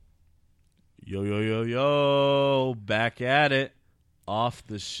Yo, yo, yo, yo. Back at it. Off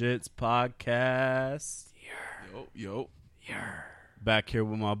the Shits podcast. Yo. Back here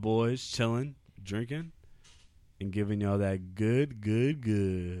with my boys, chilling, drinking, and giving y'all that good.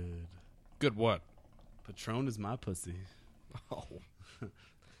 Good what? Patron is my pussy. Oh.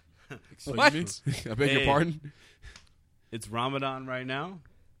 What? I beg your pardon? It's Rum-adan right now,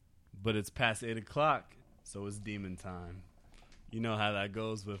 but it's past 8 o'clock, so it's demon time. You know how that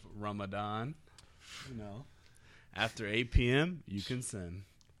goes with Rum-adan. You know, after 8 p.m., you can sin.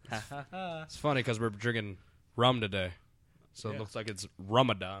 It's funny because we're drinking rum today, so Yeah. it looks like it's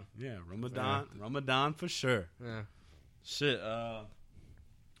Rum-adan. Yeah, Rum-adan for sure. Yeah. Shit, how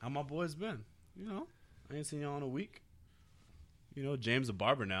my boys been? You know, I ain't seen y'all in a week. You know, James a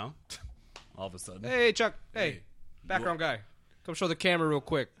barber now. All of a sudden. Hey, Chuck. Hey, background guy. Come show the camera real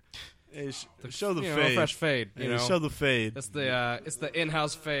quick. Hey, show the You know, fade. fresh fade. You know, show the fade. it's the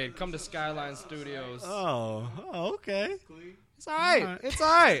in-house fade. Come to Skyline Studios. Oh, okay. It's all right. Alright. It's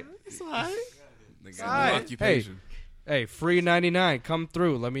all right. It's all right. They All got right. no occupation. Hey, free 99. Come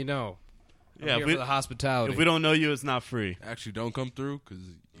through. Let me know. I'm Yeah, here for the hospitality. if we don't know you, it's not free. Actually, don't come through because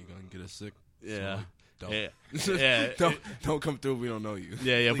you're going to get us sick. Yeah. So, don't. Yeah. Don't come through if we don't know you.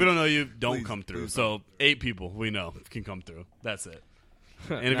 Yeah, if we don't know you, don't Please, come through. please So 8 people we know can come through. That's it.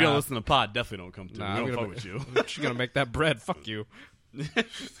 And if you don't listen to the pod, definitely don't come through. Nah, we I'm don't gonna fuck with you. She's gonna make that bread. Fuck you.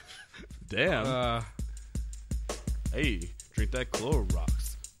 Damn. Hey, drink that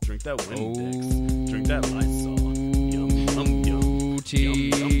Clorox. Drink that Windex. Oh. Drink that Lysol. Yum, yum, yum. T- Yum,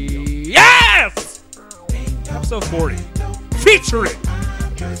 yum, yum. Yes! Episode 40. Featuring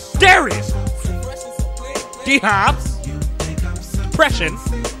Darius, D-Hobbs, Depression,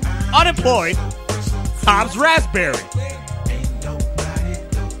 Unemployed, Hobbs Raspberry,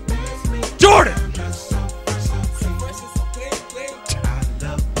 Jordan.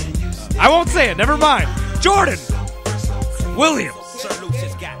 I won't say it. Never mind. Jordan, Williams,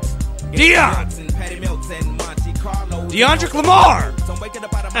 Dion, DeAndre Lamar,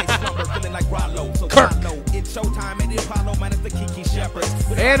 Kirk,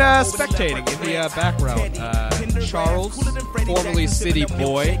 and spectating in the background, Charles, formerly City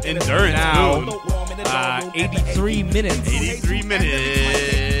Boy, Endurance now 83 minutes. 83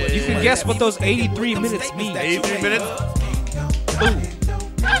 minutes. You can guess what those 83 minutes mean. 83 minutes. Boom.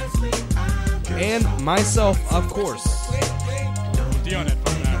 And myself, of course. Dion at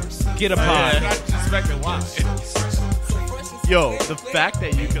 5 hours. Get a pod. Yeah. I suspected why. Yo, the fact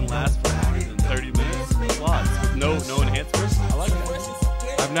that you can last for longer than 30 minutes, applause. With no enhancements, I like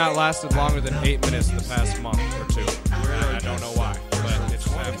that. I've not lasted longer than 8 minutes the past month or two. I don't know why, but it's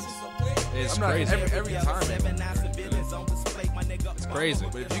crazy. Every time. It's crazy.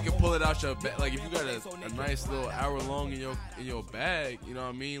 But if you can pull it out your bag, like if you got a nice little hour long in your bag, you know what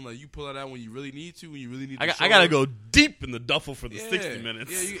I mean? Like you pull it out when you really need to, when you really need to. I gotta go deep in the duffel for the 60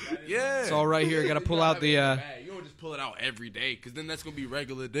 minutes. Yeah. It's all right here. Got to pull out the. You don't just pull it out every day, because then that's gonna be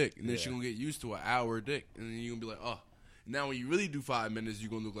regular dick, and then she's gonna get used to an hour dick, and then you're gonna be like, oh. Now, when you really do 5 minutes,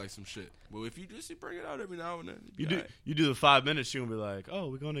 you're gonna look like some shit. Well, if you just bring it out every now and then, You do the 5 minutes, you're gonna be like, oh,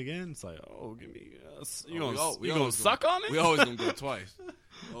 we're going again. It's like, oh, give me. You gonna suck on it? We always gonna go twice.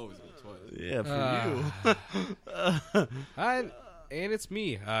 Always go twice. Yeah, for you. And it's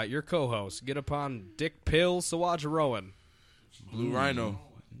me, your co-host. Get upon Dick Pill Sawaja Rowan. Blue Rhino.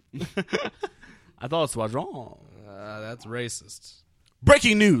 I thought it was wrong. That's racist.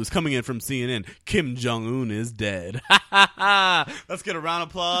 Breaking news coming in from CNN. Kim Jong-un is dead. Let's get a round of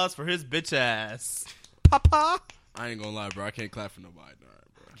applause for his bitch ass. Papa. I ain't gonna lie, bro. I can't clap for nobody. All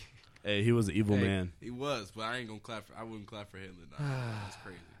right, bro. Hey, he was an evil man. He was, but I ain't gonna clap for. I wouldn't clap for Hitler. Nah, that's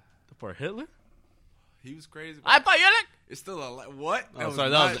crazy. For Hitler? He was crazy. I thought you It's still a what? Oh,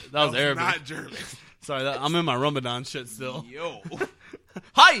 sorry, that was Arabic. Not German. Sorry, I'm in my Rum-adan shit still. Yo.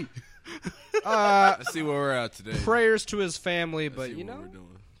 Hi. Let's see where we're at today. Prayers to his family, Let's but see you what know, we're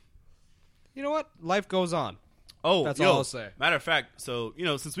doing. you know what? Life goes on. Oh, That's yo, all I'll say. Matter of fact, so,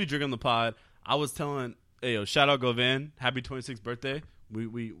 since we drink on the pod, I was telling, hey, yo, shout out Govan, happy 26th birthday.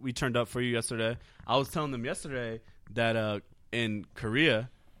 We turned up for you yesterday. I was telling them yesterday that in Korea,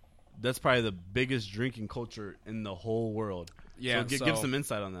 that's probably the biggest drinking culture in the whole world. Yeah, so give some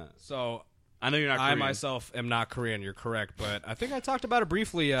insight on that. So I know you're not Korean. I myself am not Korean. You're correct, but I think I talked about it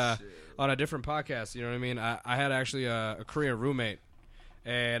briefly on a different podcast. You know what I mean? I had actually a Korean roommate,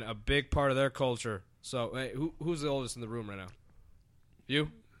 and a big part of their culture. So, hey, who's the oldest in the room right now?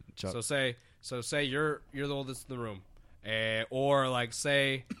 You. Chuck. So say you're the oldest in the room, or like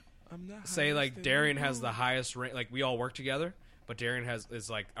say like Darian has the highest rank. Like we all work together, but Darian is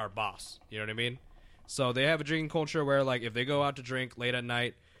like our boss. You know what I mean? So they have a drinking culture where like if they go out to drink late at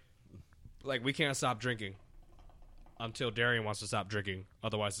night, like we can't stop drinking until Darian wants to stop drinking.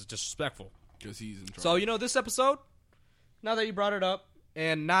 Otherwise, it's disrespectful. Because he's in charge. So, this episode, now that you brought it up,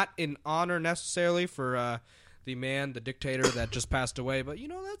 and not in honor necessarily for the man, the dictator that just passed away, but,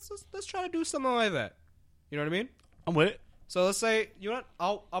 let's try to do something like that. You know what I mean? I'm with it. So let's say, you know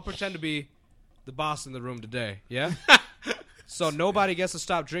what? I'll pretend to be the boss in the room today, yeah? So nobody gets to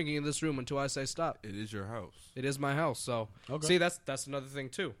stop drinking in this room until I say stop. It is your house. It is my house, so Okay. see that's another thing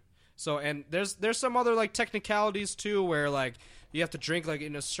too. So and there's some other like technicalities too where like you have to drink like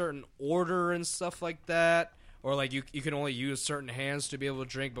in a certain order and stuff like that, or like you can only use certain hands to be able to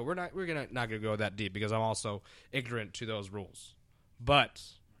drink. But we're not gonna go that deep because I'm also ignorant to those rules. But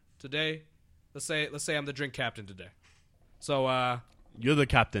today, let's say I'm the drink captain today. So You're the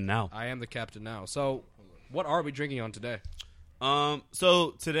captain now. I am the captain now. So what are we drinking on today?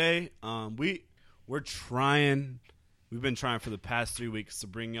 So today, we're trying. We've been trying for the past 3 weeks to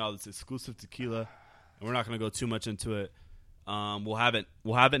bring y'all this exclusive tequila, and we're not going to go too much into it. We'll have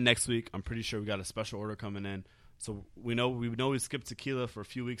it next week. I'm pretty sure we got a special order coming in. So we know we skipped tequila for a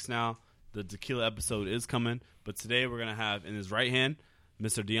few weeks now. The tequila episode is coming, but today we're gonna have in his right hand,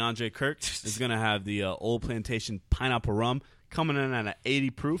 Mr. DeAndre Kirk is gonna have the Old Plantation pineapple rum coming in at an 80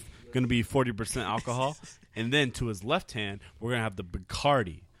 proof, gonna be 40% alcohol, and then to his left hand we're gonna have the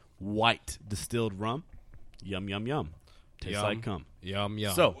Bacardi white distilled rum. Yum yum yum. Tastes Yum. like cum. Yum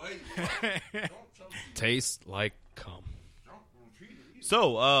yum. So. Tastes like cum.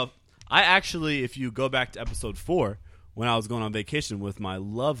 So, I actually, if you go back to episode 4, when I was going on vacation with my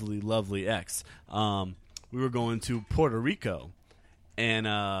lovely, lovely ex, we were going to Puerto Rico, and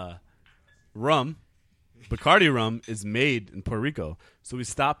Bacardi rum is made in Puerto Rico. So we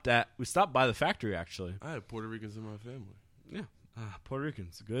stopped by the factory actually. I had Puerto Ricans in my family. Yeah, Puerto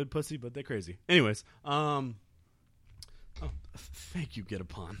Ricans, good pussy, but they're crazy. Anyways, thank you, Get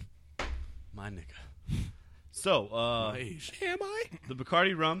Upon, my nigga. So, Am I? the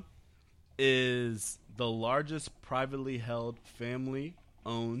Bacardi rum is the largest privately held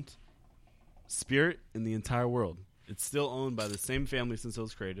family-owned spirit in the entire world. It's still owned by the same family since it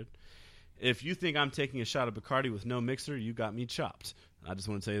was created. If you think I'm taking a shot of Bacardi with no mixer, you got me chopped. I just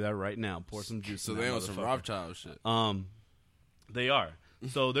want to tell you that right now. Pour some juice. So in they that on some motherfucker. Rothschild shit. They are.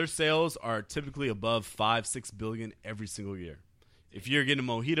 So their sales are typically above $5-6 billion every single year. If you're getting a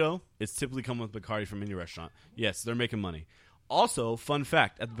mojito, it's typically coming with Bacardi from any restaurant. Yes, they're making money. Also, fun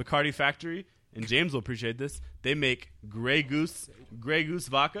fact, at the Bacardi factory, and James will appreciate this, they make Grey Goose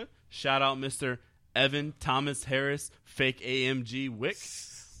vodka. Shout out Mr. Evan Thomas Harris, fake AMG Wick,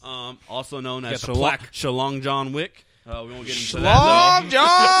 also known as Get the plaque. Shalong John Wick. We won't get into Long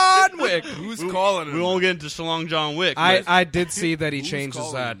that, John Wick. Who's calling though. him? We won't get into Shalong John Wick. but- I did see that he Who's changed his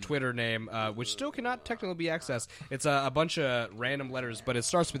calling him? Twitter name, which still cannot technically be accessed. It's a bunch of random letters, but it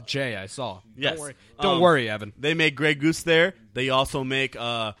starts with J. I saw. Yes. Don't worry, Evan. They make Grey Goose there. They also make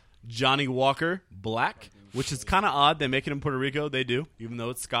Johnny Walker Black, which is kind of odd. They make it in Puerto Rico. They do, even though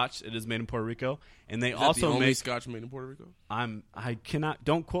it's Scotch. It is made in Puerto Rico, and they Is that also the only make. Scotch made in Puerto Rico? I cannot.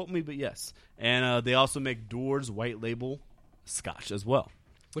 Don't quote me, but yes. And they also make Doors White Label Scotch as well.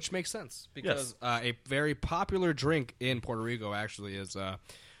 Which makes sense because a very popular drink in Puerto Rico actually is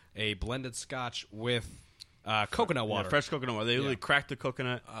a blended Scotch with coconut water. Yeah, fresh coconut water. They really crack the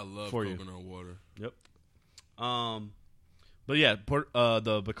coconut. I love for you. coconut water. Yep. But yeah,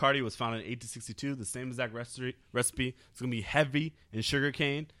 the Bacardi was founded in 1862. The same exact recipe. It's gonna be heavy in sugar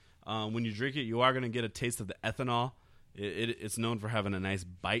cane. When you drink it, you are gonna get a taste of the ethanol. It's known for having a nice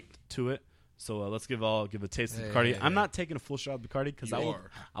bite to it. So let's give a taste of Bacardi. I'm not taking a full shot of Bacardi because I would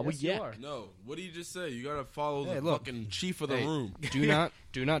Yes, you yak. are. No, what did you just say? You gotta follow the look. fucking chief of the Hey, room.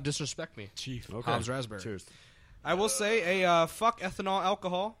 do not disrespect me. Chief. Hobbs Raspberry. Cheers. I will say a fuck ethanol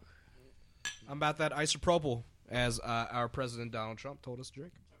alcohol. I'm about that isopropyl, as our president Donald Trump told us to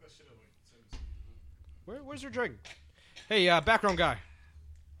drink. Where's your drink? Hey, background guy.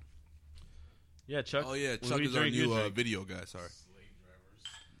 Yeah, Chuck. Oh yeah, when Chuck we is our drink, you new drink. video guy. Sorry.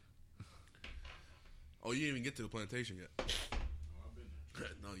 Oh, you didn't even get to the plantation yet.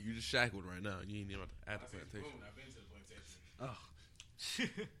 No, you just shackled right now. You ain't even at the plantation. I've been to the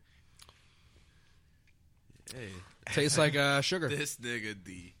plantation. Hey, Tastes like sugar. this nigga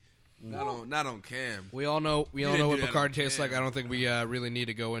D. Not on cam. We all know didn't what do that Bacardi on tastes like. I cam. don't think we really need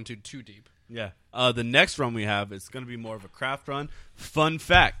to go into too deep. Yeah. The next run we have is going to be more of a craft run. Fun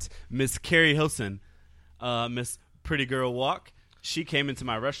fact: Miss Carrie Hilson, Miss Pretty Girl Walk, she came into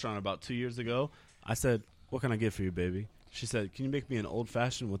my restaurant about 2 years ago. I said, "What can I get for you, baby?" She said, "Can you make me an old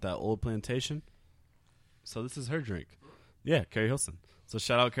fashioned with that old plantation?" So this is her drink. Yeah, Carrie Hilson. So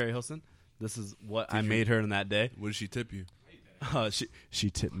shout out Carrie Hilson. This is what I made her in that day. What did she tip you? She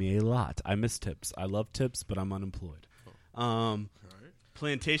tipped me a lot. I miss tips. I love tips, but I'm unemployed. All right.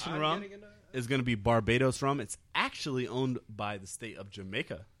 Plantation rum is going to be Barbados rum. It's actually owned by the state of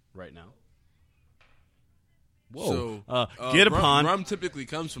Jamaica right now. Whoa. So, get upon. rum typically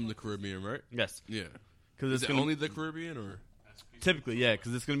comes from the Caribbean, right? Yes. Yeah. Because Is it only the Caribbean, or? Typically, yeah,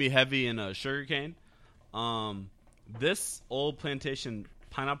 because it's going to be heavy in sugarcane. This old plantation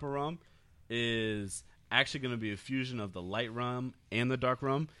pineapple rum is actually going to be a fusion of the light rum and the dark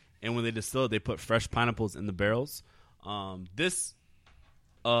rum. And when they distill it, they put fresh pineapples in the barrels. This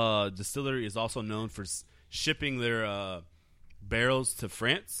distillery is also known for shipping their barrels to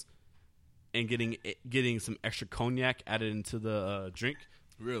France and getting some extra cognac added into the drink.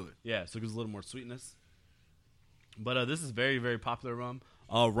 Really? Yeah, so it gives a little more sweetness. But this is very, very popular rum.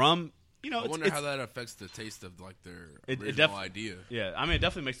 Rum, I wonder how that affects the taste of like their original idea. Yeah, I mean, it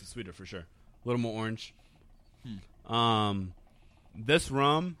definitely makes it sweeter for sure. A little more orange. This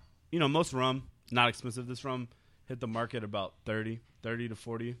rum, most rum, not expensive. This rum hit the market about 30 to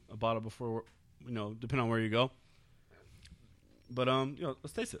 40 a bottle before, depending on where you go. But,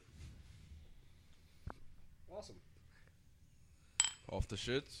 let's taste it. Awesome. Off the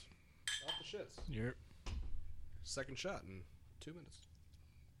shits. Off the shits. Yep. Second shot in 2 minutes.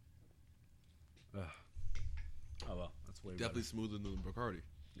 Oh, well, that's way Definitely better. smoother than the Bacardi.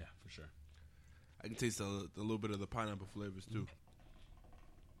 Yeah, for sure. I can taste a little bit of the pineapple flavors too.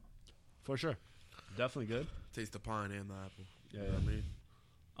 For sure. Definitely good. Taste the pine and the apple. Yeah, You know what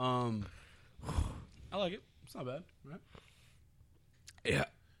I mean? I like it. It's not bad, right? Yeah.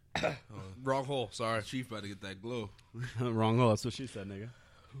 Wrong hole. Sorry. Chief about to get that glow. Wrong hole. That's what she said, nigga.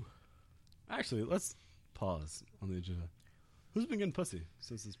 Actually, let's pause on the agenda. Who's been getting pussy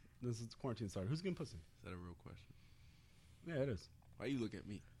since this quarantine started? Who's getting pussy? Is that a real question? Yeah, it is. Why you look at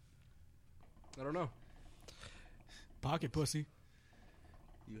me? I don't know. Pocket pussy.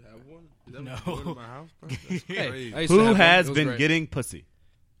 You have one? Is that No. what you do in my house, bro? That's crazy. I used to Who have one. has It was been great. getting pussy?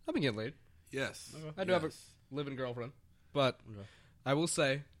 I've been getting laid. Yes. I do have a living girlfriend. But Okay. I will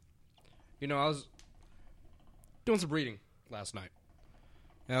say, I was doing some reading last night.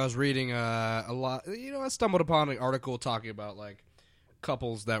 And I was reading a lot. I stumbled upon an article talking about like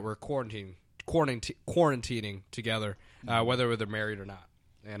couples that were quarantining together, whether they're married or not.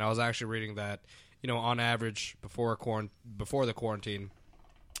 And I was actually reading that, on average before the quarantine,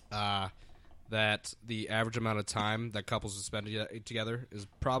 that the average amount of time that couples would spend together is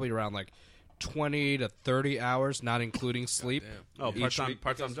probably around like 20 to 30 hours, not including sleep. Damn. Oh, Each week,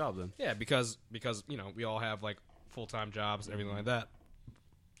 part-time job then. Yeah, because we all have like full-time jobs and everything like that.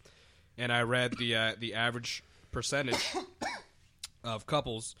 And I read the average percentage of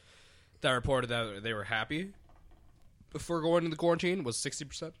couples that reported that they were happy before going into the quarantine was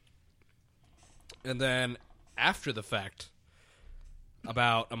 60%. And then after the fact,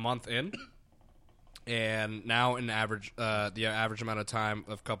 about a month in, and now the average amount of time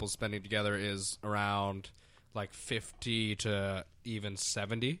of couples spending together is around like 50 to even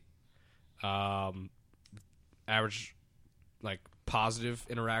 70. Average like positive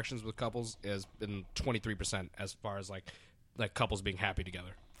interactions with couples has been 23% as far as like couples being happy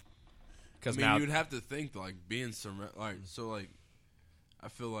together. Because now you'd have to think like being I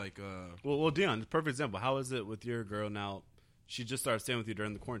feel like Well, Dion, perfect example. How is it with your girl now? She just started staying with you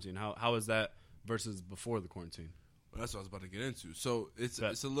during the quarantine. How is that versus before the quarantine? well, that's what I was about to get into. So it's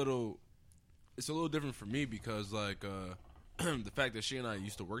a little different for me because like the fact that she and I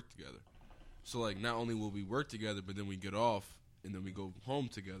used to work together. So like not only will we work together, but then we get off and then we go home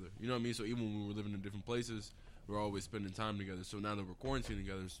together. You know what I mean? So even when we were living in different places, we're always spending time together. So now that we're quarantining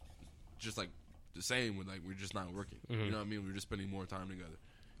together, it's just like the same with like we're just not working. Mm-hmm. You know what I mean? We're just spending more time together.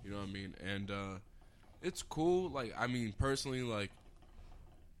 You know what I mean? And it's cool. Like I mean, personally, like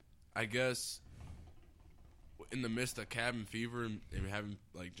I guess in the midst of cabin fever and having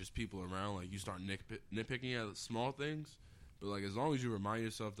like just people around, like you start nitpicking at small things. But like as long as you remind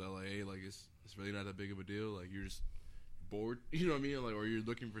yourself that like, hey, like it's really not that big of a deal. Like you're just bored. You know what I mean? Like or you're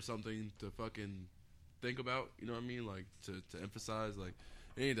looking for something to fucking think about. You know what I mean? Like to emphasize like.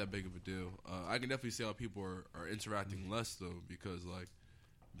 It ain't that big of a deal. I can definitely see how people are interacting less though, because like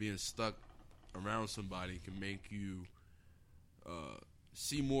being stuck around somebody can make you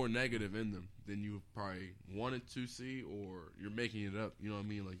see more negative in them than you probably wanted to see, or you're making it up. You know what I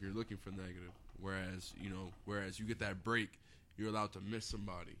mean? Like you're looking for negative. Whereas you get that break, you're allowed to miss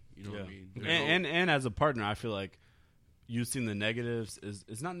somebody. You know what I mean? And as a partner, I feel like you seeing the negatives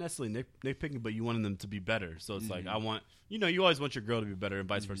is not necessarily nitpicking, but you wanting them to be better. So it's like I want, you always want your girl to be better, and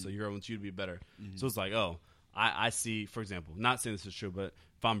vice versa. Your girl wants you to be better. So it's like, oh, I see, for example, not saying this is true, but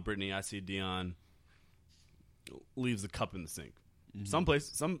if I'm Brittany, I see Dion leaves a cup in the sink.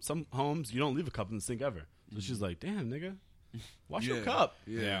 Some homes you don't leave a cup in the sink ever. So she's like, damn, nigga, wash your cup.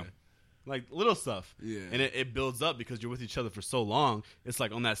 Yeah. Like little stuff. Yeah. And it builds up because you're with each other for so long. It's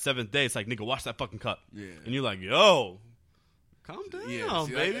like on that 7th day, it's like, nigga, wash that fucking cup. Yeah. And you're like, yo, calm down,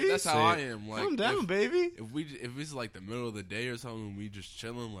 See, baby. That's how I am. Like, calm down, baby. If it's like the middle of the day or something, and we just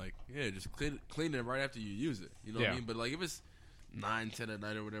chilling, like, yeah, just clean it right after you use it. You know what I mean? But like if it's 9, 10 at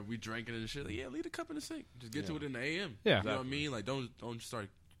night or whatever, we drinking and shit. Like, yeah, leave the cup in the sink. Just get to it in the AM. Yeah. You know what I mean? Like, don't start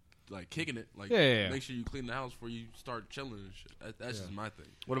like kicking it. Like, Yeah. make sure you clean the house before you start chilling and shit. That's just my thing.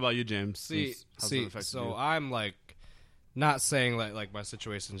 What about you, James? See, How's it affected so you? I'm like, not saying like my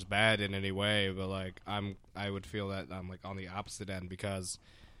situation's bad in any way, but like I would feel that I'm like on the opposite end because,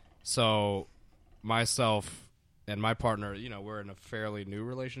 so myself and my partner, you know, we're in a fairly new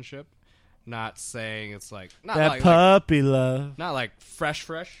relationship. Not saying it's like not that like, puppy love. not like fresh,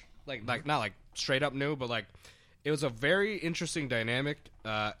 like not like straight up new, but like it was a very interesting dynamic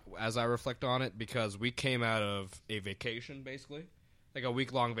as I reflect on it because we came out of a vacation basically, like a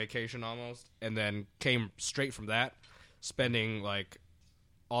week-long vacation almost, and then came straight from that, spending like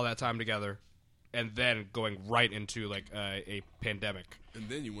all that time together, and then going right into like a pandemic. And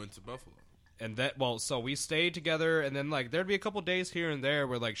then you went to Buffalo. And that, well, so we stayed together, and then like there'd be a couple days here and there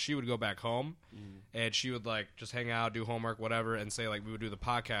where like she would go back home, and she would like just hang out, do homework, whatever, and say like we would do the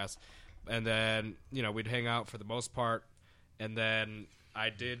podcast, and then you know we'd hang out for the most part, and then I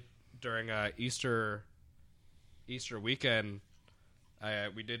did during Easter weekend,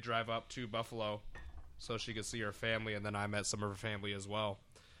 we did drive up to Buffalo, so she could see her family, and then I met some of her family as well.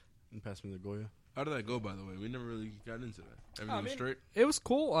 And pass me the Goya. How did that go, by the way? We never really got into that. Everything was straight? It was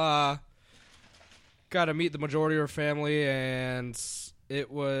cool. Got to meet the majority of her family, and it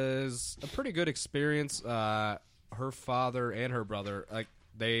was a pretty good experience. Her father and her brother, like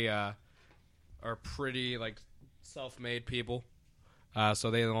they are pretty like self-made people, so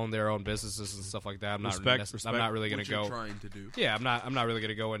they own their own businesses and stuff like that. I'm not really gonna go. Trying to do. Yeah, I'm not really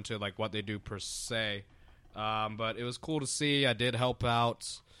gonna go into like what they do per se, but it was cool to see. I did help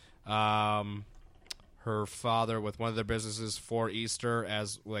out her father with one of their businesses for Easter,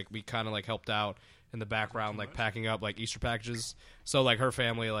 as like we kind of like helped out in the background, like packing up like Easter packages. So like her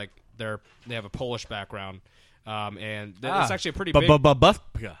family, like they have a Polish background, and it's actually a pretty big.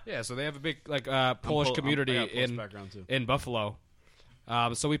 Yeah, so they have a big like Polish community in Buffalo.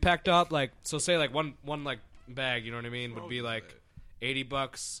 So we packed up like, so say like one like bag, you know what I mean, would be like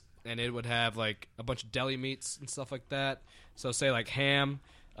 $80, and it would have like a bunch of deli meats and stuff like that. So say like ham,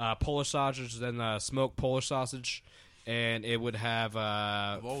 Polish sausage, then smoked Polish sausage. And it would have.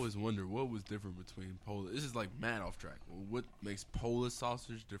 I've always wondered what was different between Polish. This is like mad off track. What makes Polish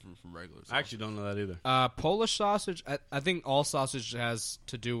sausage different from regular sausage? I actually don't know that either. Polish sausage, I think all sausage has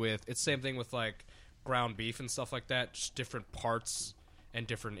to do with. It's the same thing with like ground beef and stuff like that. Just different parts and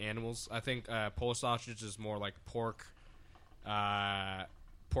different animals. I think Polish sausage is more like pork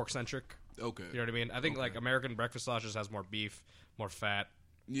centric. Okay. You know what I mean? I think like American breakfast sausage has more beef, more fat.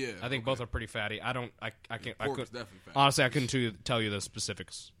 Yeah, I think both are pretty fatty. I can't. Pork is definitely fatty. Honestly, I couldn't tell you the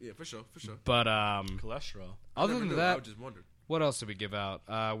specifics. Yeah, for sure. But cholesterol. Other than that, I just wondered. What else did we give out?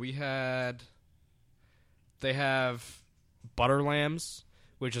 They have butter lambs,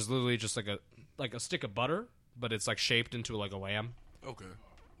 which is literally just like a stick of butter, but it's like shaped into like a lamb. Okay,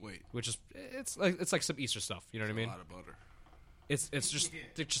 wait. Which is it's like some Easter stuff. You know what I mean? A lot of butter. It's just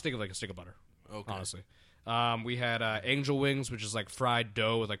think of like a stick of butter. Okay. Honestly. We had angel wings, which is like fried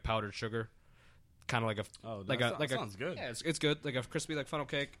dough with like powdered sugar, kind of like a sounds good. Yeah, it's good, like a crispy like funnel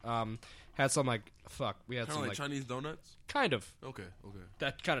cake. Had some like we had Kinda some like Chinese donuts. kind of Okay.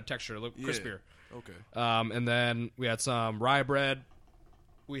 that kind of texture, a little crispier. Okay. And then we had some rye bread.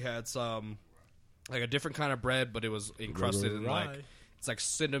 We had some like a different kind of bread, but it was encrusted in like it's like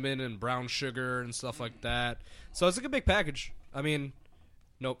cinnamon and brown sugar and stuff like that. So it's like a big package. I mean.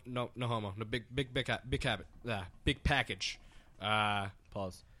 No homo. No big package.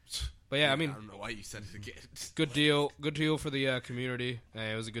 Pause. But yeah, I mean, I don't know why you said it again. Good deal for the community.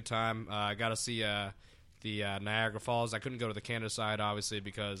 It was a good time. I got to see the Niagara Falls. I couldn't go to the Canada side obviously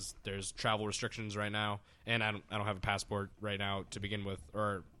because there's travel restrictions right now, and I don't have a passport right now to begin with,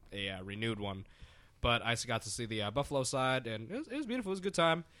 or a renewed one. But I got to see the Buffalo side, and it was beautiful. It was a good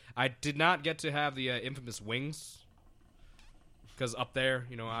time. I did not get to have the infamous wings. Because up there,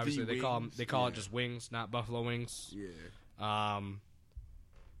 you know, obviously they call it just wings, not buffalo wings. Yeah.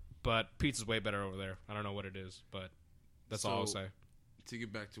 But pizza's way better over there. I don't know what it is, but that's all I'll say. To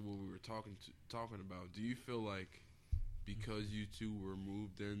get back to what we were talking about, do you feel like because you two were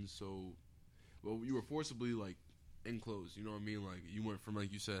moved in, you were forcibly like enclosed. You know what I mean? Like you went from,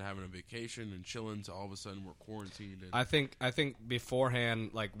 like you said, having a vacation and chilling to all of a sudden we're quarantined. And I think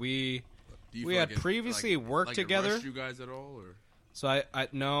beforehand, like we do you we feel had like it, previously like, worked like together. It rushed you guys at all, or? So I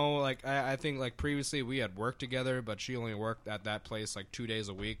no, like I think like previously we had worked together, but she only worked at that place like 2 days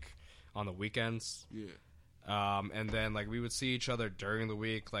a week on the weekends. Yeah. And then like we would see each other during the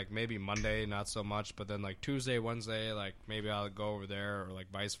week, like maybe Monday not so much, but then like Tuesday, Wednesday, like maybe I'll go over there, or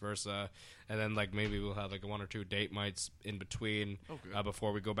like vice versa, and then like maybe we'll have like 1 or 2 date nights in between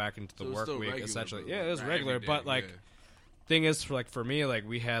before we go back into the So it's work still week. regular, Essentially, but yeah, it was not regular, every day, but like yeah. thing is for me, like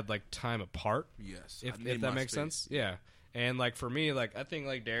we had like time apart. Yes. If I need that my makes space. sense, yeah. And like for me, like I think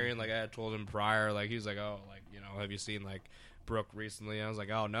like Darian, like I had told him prior, like he was like, oh, like have you seen like Brooke recently? And I was like,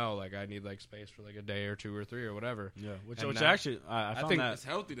 oh no, like I need like space for like a day or 2 or 3 or whatever. Yeah, which And actually I found think that It's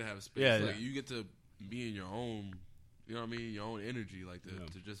healthy to have space. Yeah, like yeah. you get to be in your own, you know what I mean, your own energy, like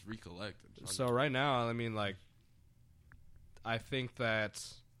to just recollect. So right now, I mean, like I think that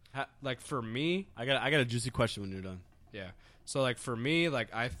like for me, I got a juicy question when you're done. yeah. So like for me,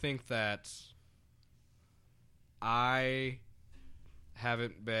 like I think that I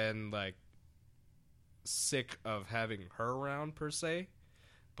haven't been like sick of having her around per se,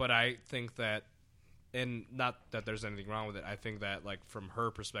 but I think that, and not that there's anything wrong with it, I think that like from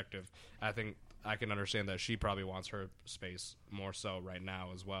her perspective, I think I can understand that she probably wants her space more so right now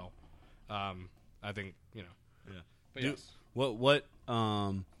as well. I think Yeah. But Dude, yes. what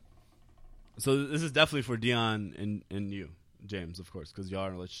so this is definitely for Dion and you, James, of course, because y'all are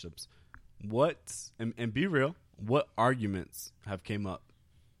in relationships. And be real, what arguments have came up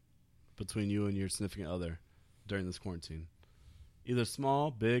between you and your significant other during this quarantine? Either small,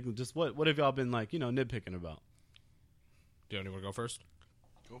 big, just what have y'all been like, nitpicking about? Do you want to go first?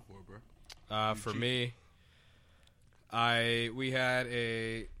 Go for it, bro. For me, we had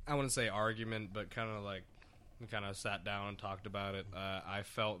I wouldn't say argument, but kind of like we kind of sat down and talked about it. I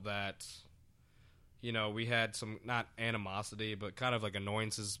felt that, we had some, not animosity, but kind of like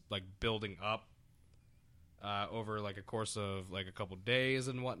annoyances like building up over like a course of like a couple days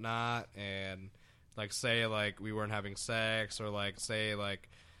and whatnot, and like say like we weren't having sex, or like say like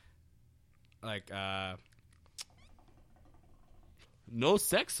No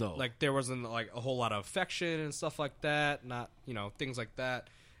sex, though. like there wasn't like a whole lot of affection and stuff like that, not things like that.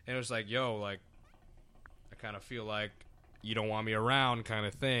 And it was like, yo, like I kind of feel like you don't want me around kind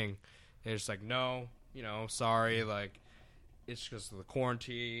of thing. And it's like, no, sorry, like it's because of the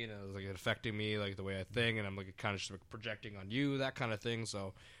quarantine, and it was like it affecting me like the way I think, and I'm like kind of just like, projecting on you, that kind of thing.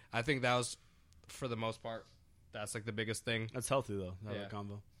 So I think that was, for the most part, that's like the biggest thing. That's healthy though. Have Yeah. a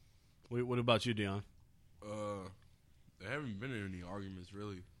combo. What about you, Dion? There haven't been any arguments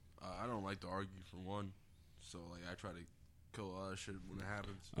really. I don't like to argue for one, so like I try to kill all that shit when it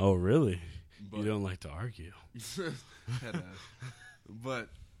happens. Oh, really? But, You don't like to argue? but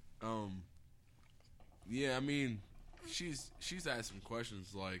yeah, I mean, she's asked some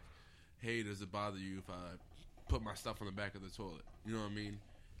questions like, "Hey, does it bother you if I put my stuff on the back of the toilet?" You know what I mean?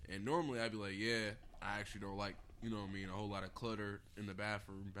 And normally I'd be like, "Yeah, I actually don't like, a whole lot of clutter in the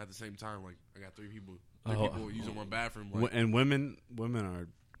bathroom." But at the same time, like I got three people using one bathroom. Like, And women are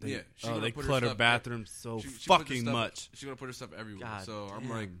yeah, they put her clutter stuff bathrooms so she puts her fucking stuff- much. She's gonna put her stuff everywhere. God so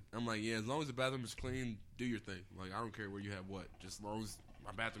damn. I'm like, yeah, as long as the bathroom is clean, do your thing. Like I don't care where you have what, just as long as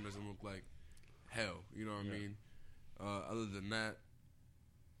my bathroom doesn't look like hell. You know what I mean? Other than that,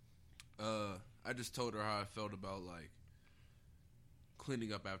 I just told her how I felt about like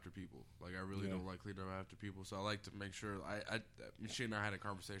cleaning up after people. Like I really don't like cleaning up after people. So I like to make sure. She and I had a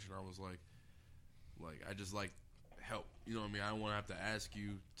conversation. I was like I just like help. You know what I mean? I don't want to have to ask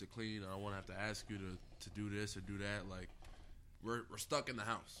you to clean. I don't want to have to ask you to do this or do that. Like we're stuck in the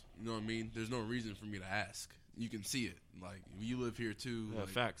house. You know what I mean? There's no reason for me to ask. You can see it. Like you live here too. Yeah, like,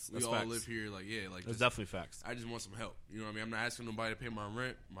 facts. We That's all facts. live here. Like yeah, like That's just, definitely facts. I just want some help. You know what I mean? I'm not asking nobody to pay my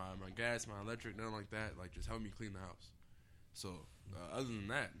rent, my gas, my electric, nothing like that. Like just help me clean the house. So other than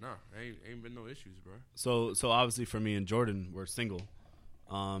that, nah, ain't been no issues, bro. So obviously for me and Jordan, we're single.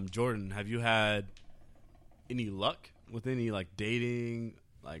 Jordan, have you had any luck with any like dating,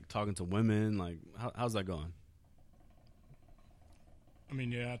 like talking to women? Like how's that going? I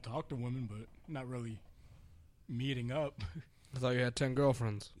mean, yeah, I talk to women, but not really meeting up. I thought you had 10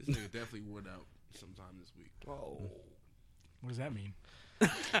 girlfriends. This nigga definitely went out sometime this week. Oh. What does that mean?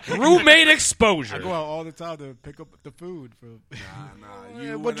 Roommate exposure. I go out all the time to pick up the food for. Nah.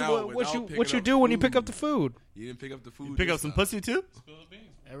 You what went out without you picking do up when you pick food. up the food? You didn't pick up the food. You pick up this some time. pussy too?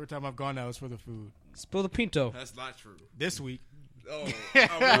 Every time I've gone out, it's for the food. Spill the pinto. That's not true. This week,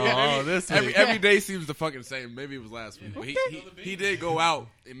 This every day seems the fucking same. Maybe it was last week. But he did go out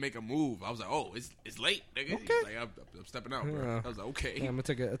and make a move. I was like, oh, it's late, nigga. Okay. He's like, I'm stepping out, bro. I was like, okay. Yeah, I'm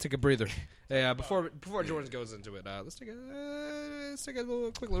gonna take a breather. Hey, before Jordan goes into it, let's take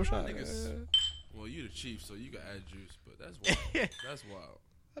a quick little shot. Well, you the chief, so you got add juice, but that's wild. That's wild.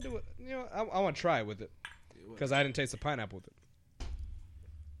 I do it. You know, I want to try it with it because I didn't taste the pineapple with it.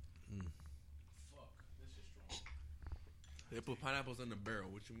 They put pineapples in the barrel.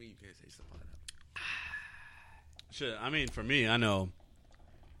 What you mean you can't taste the pineapple? Shit, I mean, for me, I know.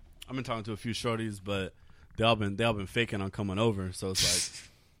 I've been talking to a few shorties, but they all been faking on coming over. So it's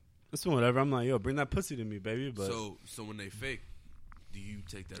like, it's been whatever. I'm like, yo, bring that pussy to me, baby. But so when they fake, do you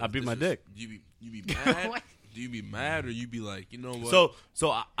take that? I beat my dick. Do you be mad? Do you be mad, or you be like, you know what?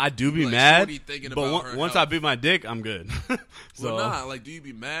 So I do be like mad, but once I beat my dick, I'm good. So like, do you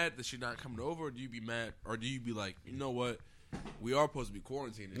be mad that she's not coming over, or do you be mad, or do you be like, you know what? We are supposed to be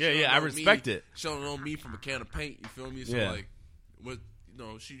quarantined. Yeah, I respect it. She don't know me from a can of paint. You feel me? So like, what? You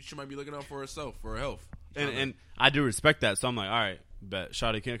know, she might be looking out for herself, for her health. And I do respect that. So I'm like, all right, bet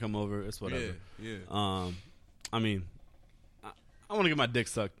Shawty can't come over. It's whatever. Yeah. I mean, I want to get my dick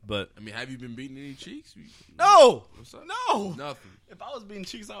sucked, but I mean, have you been beating any cheeks? No. What's up? No. Nothing. If I was beating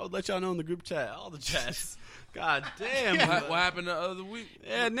cheeks, I would let y'all know in the group chat. All the chats. God damn. What happened the other week?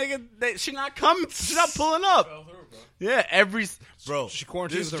 Yeah, nigga, she not coming. She not pulling up. Yeah, She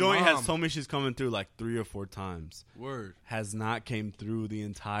quarantined this with her joint mom. has told me she's coming through like 3 or 4 times. Word. Has not came through the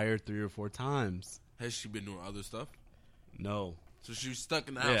entire 3 or 4 times. Has she been doing other stuff? No. So she was stuck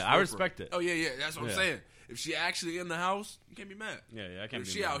in the house. Yeah, I respect it. Oh yeah. That's what I'm saying. If she actually in the house, you can't be mad. Yeah, I can't. If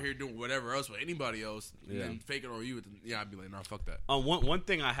be she mad. out here doing whatever else with anybody else, and then faking on you, I'd be like, nah, fuck that. One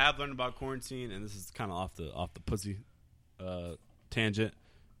thing I have learned about quarantine, and this is kind of off the pussy tangent,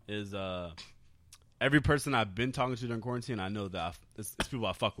 is every person I've been talking to during quarantine, I know that it's people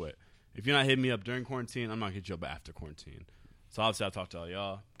I fuck with. If you're not hitting me up during quarantine, I'm not gonna hit you up after quarantine. So obviously I talked to all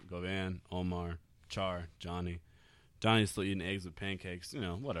y'all, Govan, Omar, Char, Johnny. Johnny's still eating eggs with pancakes,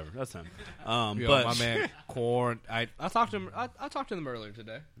 whatever. That's him. But my man, Corn. I talked to him. I talked to him earlier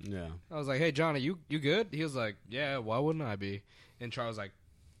today. Yeah. I was like, "Hey, Johnny, you good?" He was like, "Yeah, why wouldn't I be?" And Charles was like,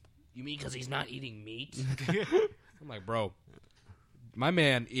 "You mean because he's not eating meat?" I'm like, "Bro, my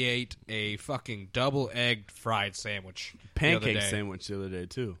man ate a fucking double-egged fried sandwich, pancake sandwich the other day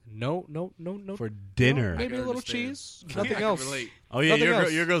too. No. For dinner, Maybe a little understand. cheese, nothing else. Relate. Oh yeah,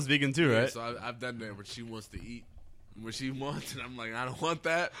 Nothing your girl's vegan too, right? So I've done that where she wants to eat what she wants, and I'm like, I don't want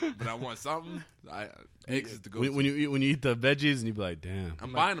that, but I want something. Eggs is the go-to. When you eat the veggies, and you be like, damn,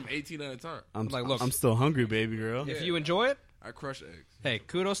 I'm buying them 18 at a time. I'm like, look, I'm still hungry, baby girl. If you enjoy it, I crush eggs. hey,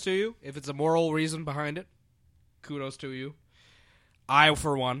 kudos to you. If it's a moral reason behind it, kudos to you. I,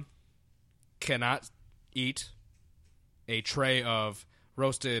 for one, cannot eat a tray of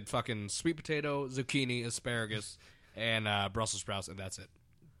roasted fucking sweet potato, zucchini, asparagus, and Brussels sprouts, and that's it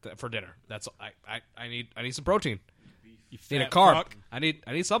for dinner. That's I need some protein. Need a carb. Fuck. I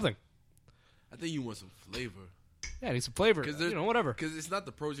need something. I think you want some flavor. Yeah, I need some flavor. Whatever. Because it's not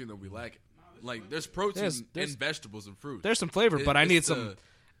the protein that we lack. Like, there's protein in vegetables and fruit. There's some flavor, but I need it's some.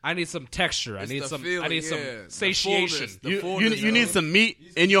 I need some texture. I need the some. feeling, I need some yeah. satiation. The fullness, You need some meat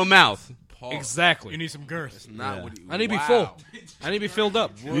in your mouth. Pause. Exactly. You need some girth. It's not Yeah. what you, I need to be wow. full. I need to be filled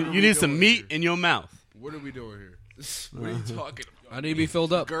up. You need some meat in your mouth. What are we doing here? What are you talking about? I need to be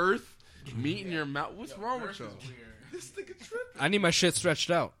filled up. Girth? Meat in your mouth? What's wrong with y'all? This nigga tripping. I need my shit stretched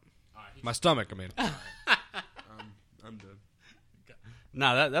out. My stomach, I mean. I'm done.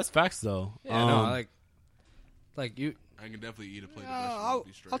 Yeah, That's facts though. no, like you. I can definitely eat a plate of I'll vegetables.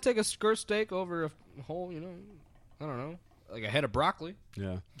 Be straight. I'll take a skirt steak over a whole, I don't know, like a head of broccoli.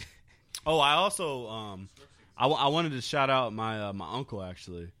 Yeah. Oh, I also I wanted to shout out my my uncle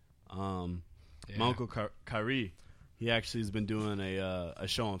actually. My uncle Kyrie. He actually has been doing a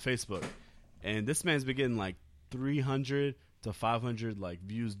show on Facebook, and this man's been getting like 300 to 500 like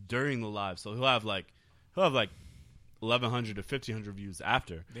views during the live. So he'll have like 1,100 to 1,500 views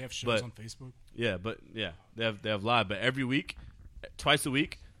after. They have shows on Facebook. Yeah, they have live, but every week, twice a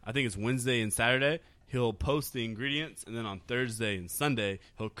week. I think it's Wednesday and Saturday. He'll post the ingredients, and then on Thursday and Sunday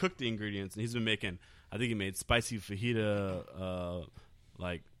he'll cook the ingredients. And he's been making. I think he made spicy fajita,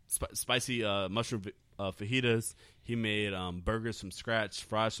 spicy mushroom fajitas. He made burgers from scratch,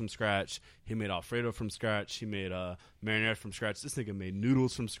 fries from scratch. He made Alfredo from scratch. He made marinara from scratch. This nigga made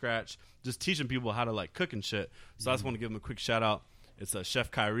noodles from scratch. Just teaching people how to like cook and shit. So I just want to give him a quick shout out. It's Chef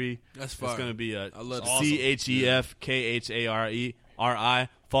Kyrie. That's fire. It's going to be I love ChefKhari.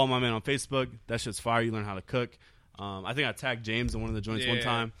 Follow my man on Facebook. That shit's fire. You learn how to cook. I think I tagged James in one of the joints one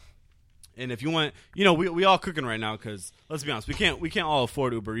time. And if you want, we all cooking right now because let's be honest, we can't all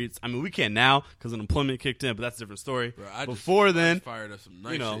afford Uber Eats. I mean, we can now because unemployment kicked in, but that's a different story. Bro, Before then, I fired up some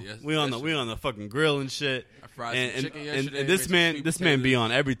nice shit we on the fucking grill and shit. I fried some chicken yesterday. And this man be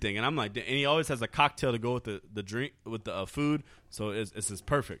on everything, and I'm like, and he always has a cocktail to go with the drink with the food, so it's just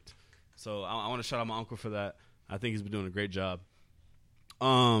perfect. So I want to shout out my uncle for that. I think he's been doing a great job.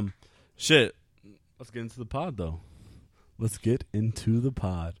 Shit. Let's get into the pod though. Let's get into the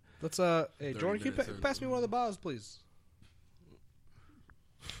pod. Let's hey Jordan, can you pass me one of the bottles, please?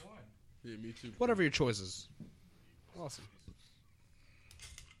 Yeah, me too. Whatever your choices. Awesome.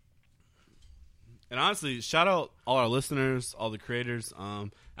 And honestly, shout out all our listeners, all the creators.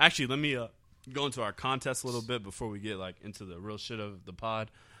 Actually, let me go into our contest a little bit before we get like into the real shit of the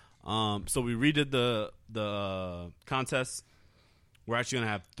pod. So we redid the contest. We're actually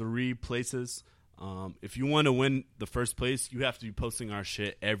gonna have 3 places. If you want to win the first place, you have to be posting our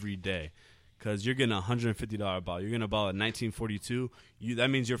shit every day because you're getting a $150 bottle. You're getting a bottle at 1942. That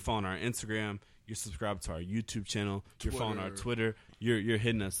means you're following our Instagram. You're subscribed to our YouTube channel. You're following our Twitter. You're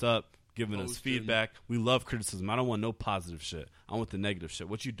hitting us up, giving us feedback. We love criticism. I don't want no positive shit. I want the negative shit.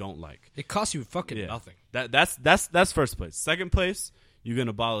 What you don't like. It costs you fucking nothing. That's first place. Second place, you're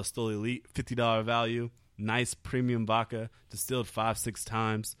gonna bottle of Still Elite, $50 value, nice premium vodka, distilled 5-6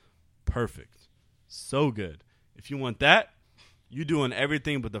 times, perfect. So good. If you want that, you doing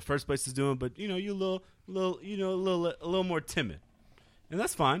everything but the first place is doing, but you a little more timid. And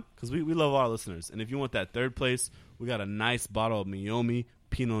that's fine because we love our listeners. And if you want that third place, we got a nice bottle of Miyomi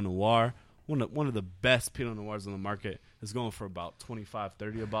Pinot Noir. One of the best Pinot Noirs on the market. It's going for about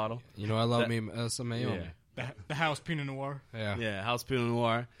 $25-$30 a bottle. I love some Miyomi. Yeah. The house Pinot Noir. Yeah, house Pinot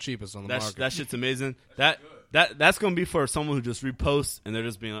Noir. Cheapest on the market. That shit's amazing. That's going to be for someone who just reposts and they're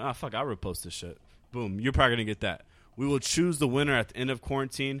just being like, oh, fuck, I repost this shit. Boom, you're probably going to get that. We will choose the winner at the end of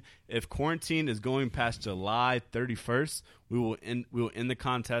quarantine. If quarantine is going past July 31st, we will end the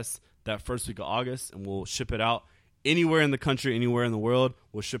contest that first week of August, and we'll ship it out anywhere in the country, anywhere in the world.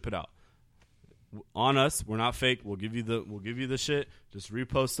 We'll ship it out. On us, we're not fake. We'll give you the shit. Just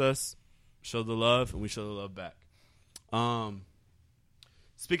repost us, show the love, and we show the love back.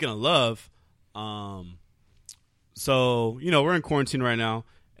 Speaking of love, so we're in quarantine right now.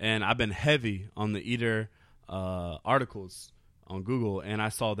 And I've been heavy on the Eater articles on Google, and I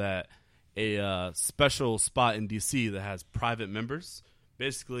saw that a special spot in D.C. that has private members,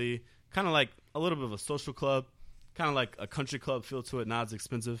 basically kind of like a little bit of a social club, kind of like a country club feel to it, not as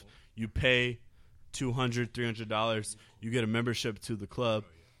expensive. You pay $200, $300, you get a membership to the club.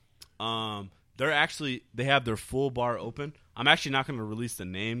 They have their full bar open. I'm actually not going to release the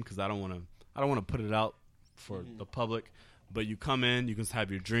name because I don't want to put it out for the public. But you come in, you can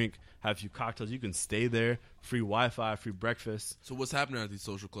have your drink, have a few cocktails. You can stay there, free Wi-Fi, free breakfast. So what's happening at these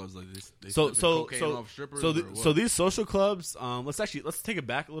social clubs like this? So these social clubs. Let's take it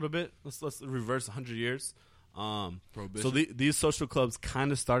back a little bit. Let's reverse 100 years. Prohibition. So these social clubs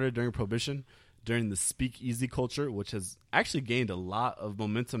kind of started during Prohibition, during the speakeasy culture, which has actually gained a lot of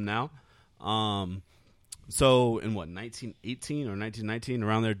momentum now. So in 1918 or 1919,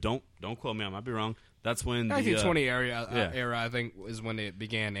 around there. Don't quote me. I might be wrong. That's when 1920 era, I think, is when it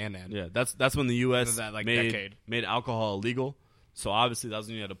began and ended. Yeah, that's when the U.S. decade made alcohol illegal. So obviously, that's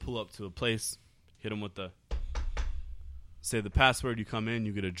when you had to pull up to a place, hit them with say the password. You come in,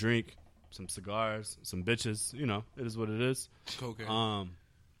 you get a drink, some cigars, some bitches. It is what it is. Cocaine.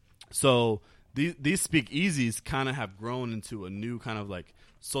 So these speakeasies kind of have grown into a new kind of like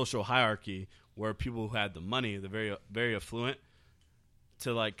social hierarchy where people who had the money, the very very affluent,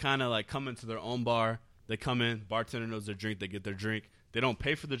 to like kind of like come into their own bar. They come in, bartender knows their drink, they get their drink. They don't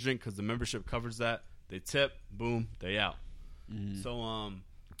pay for the drink because the membership covers that. They tip, boom, they out. Mm-hmm. So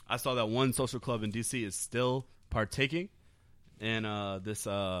I saw that one social club in DC is still partaking in this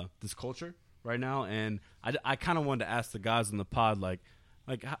culture right now, and I kind of wanted to ask the guys in the pod like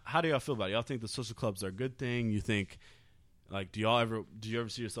how do y'all feel about it? Y'all think the social clubs are a good thing? You think like do you ever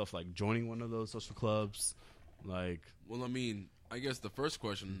see yourself like joining one of those social clubs? Like, well, I mean, I guess the first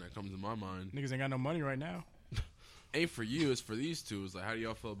question that comes to my mind, niggas ain't got no money right now. Ain't for you, it's for these two. It's like, how do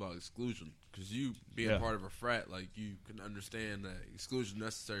y'all feel about exclusion? Because you being part of a frat, like you can understand that exclusion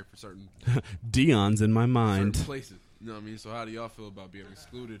necessary for certain Dion's in my mind. Certain places. You know what I mean? So how do y'all feel about being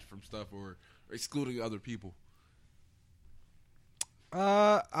excluded from stuff or excluding other people?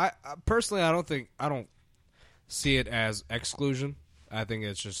 I personally, I don't see it as exclusion. I think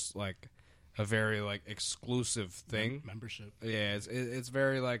it's just like a very like exclusive thing. Membership. Yeah, it's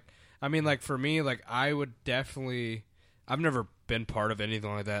very like, I mean, like for me, like I would definitely I've never been part of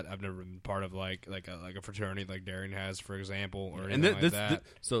anything like that. I've never been part of like a fraternity like Darren has, for example, or anything like that.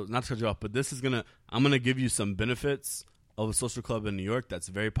 So not to cut you off, but I'm gonna give you some benefits of a social club in New York that's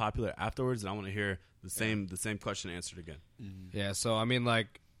very popular afterwards, and I want to hear the same question answered again. Mm-hmm. Yeah. So I mean,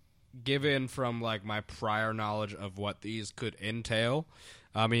 like, given from like my prior knowledge of what these could entail,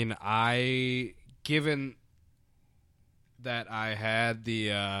 I mean, given that I had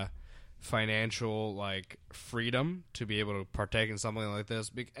the financial like freedom to be able to partake in something like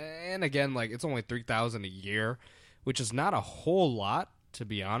this, and again, like, it's only $3,000 a year, which is not a whole lot, to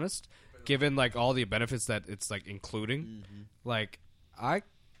be honest, given like all the benefits that it's like including. Mm-hmm. Like, I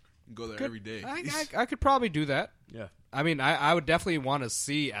go there every day. I could probably do that. Yeah. I mean, I would definitely want to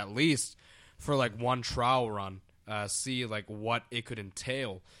see, at least for like one trial run, see like what it could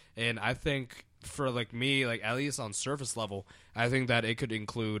entail. And I think for like me, like, at least on surface level, I think that it could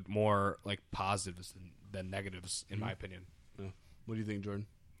include more like positives than negatives, in my opinion. Yeah. What do you think, Jordan?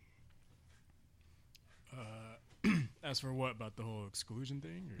 As for what about the whole exclusion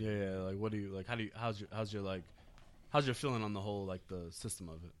thing? Or? Yeah. Like, what do you like? How's your feeling on the whole, like, the system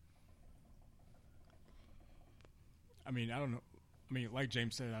of it? I mean, I don't know. I mean, like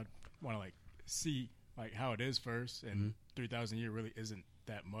James said, I'd want to like see like how it is first, and $3,000 a year really isn't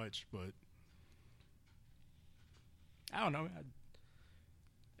that much, but I don't know.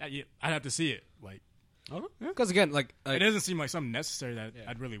 I'd have to see it. Like, Because again, like, it doesn't seem like something necessary that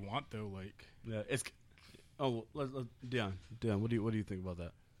I'd really want, though. Like, yeah, it's. Oh, Dion, what do you think about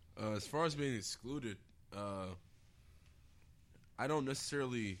that? As far as being excluded, I don't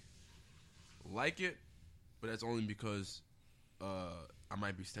necessarily like it, but that's only because I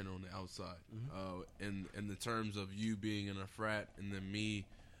might be standing on the outside. In the terms of you being in a frat and then me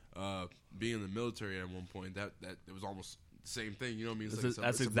being in the military at one point, that it was almost the same thing. You know what I mean?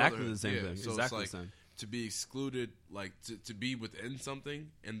 That's exactly the same thing. So exactly it's like, the same. to be excluded, like to be within something,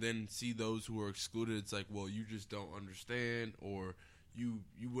 and then see those who are excluded. It's like, well, you just don't understand, or you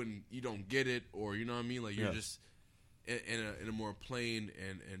don't get it, or you know what I mean? Like, you're just in a more plain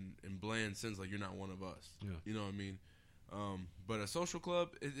and bland sense, like, you're not one of us. Yeah. You know what I mean? But a social club,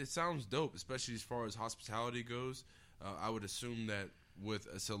 it sounds dope, especially as far as hospitality goes. I would assume that with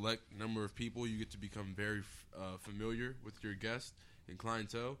a select number of people, you get to become very familiar with your guests and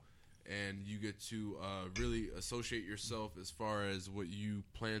clientele, and you get to really associate yourself as far as what you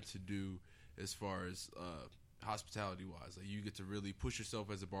plan to do as far as hospitality wise. Like, you get to really push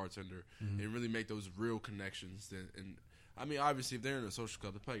yourself as a bartender and really make those real connections. And I mean, obviously, if they're in a social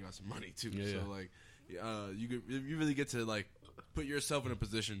club, they probably got some money too. Yeah, so like, you really get to like put yourself in a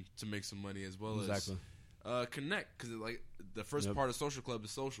position to make some money as well as connect, because like the first part of social club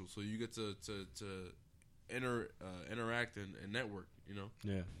is social, so you get to interact and network. You know.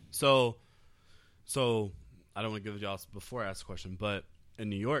 Yeah. So I don't want to give y'all before I ask the question, but in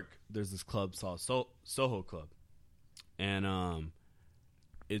New York, there's this club called Soho Club, and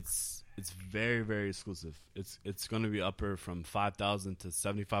it's very, very exclusive. It's going to be upper from 5,000 to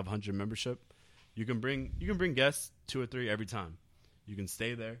 7,500 membership. You can bring guests 2 or 3 every time. You can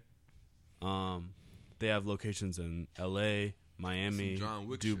stay there. They have locations in L.A., Miami,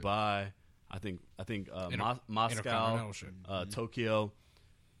 Dubai. I think Moscow, Tokyo.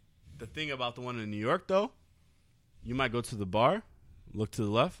 The thing about the one in New York, though, you might go to the bar, look to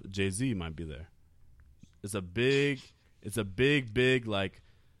the left, Jay-Z might be there. It's a big like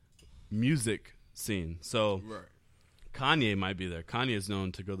music scene. So Kanye might be there. Kanye is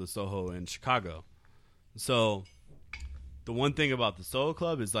known to go to Soho in Chicago. So the one thing about the Soho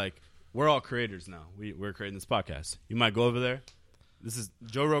Club is, like, we're all creators now. We're creating this podcast. You might go over there. This is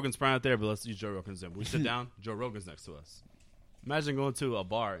Joe Rogan's right out there, but let's use Joe Rogan's example. We sit down, Joe Rogan's next to us. Imagine going to a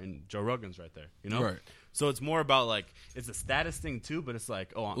bar and Joe Rogan's right there, you know? Right. So it's more about, like, it's a status thing too, but it's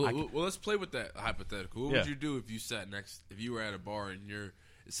like, well, let's play with that hypothetical. What would you do if you were at a bar and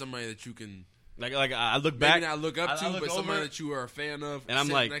it's somebody that you can, like I look back, maybe not look up to, but somebody that you are a fan of, and I'm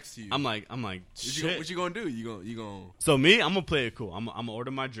like, next to you. I'm like, shit. What you gonna do? You gonna? So me, I'm gonna play it cool. I'm gonna order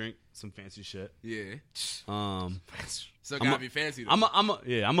my drink, some fancy shit. Yeah. So it I'm gotta be fancy. Though. I'm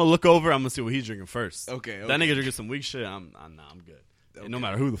gonna look over. I'm gonna see what he's drinking first. Okay. That nigga drinking some weak shit. I'm good. Okay. No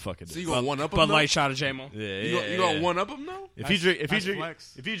matter who the fuck it is. So you gonna one up him? Bud Light shot of J-Mo. Yeah. You gonna one up him now? If he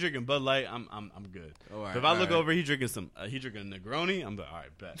drinking Bud Light, I'm good. Oh, right, but if I look over, he drinking Negroni. I'm like, all right,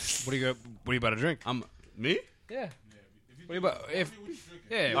 bet. What are you about to drink? Me? Yeah. What are you about? All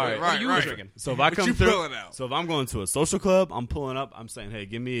right, what are you drinking? So if I come through, pulling out? So if I'm going to a social club, I'm pulling up. I'm saying, hey,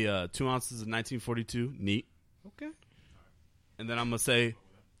 give me 2 ounces of 1942 neat. Okay. And then I'm gonna say,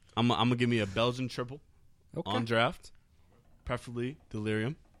 I'm gonna give me a Belgian triple on draft, preferably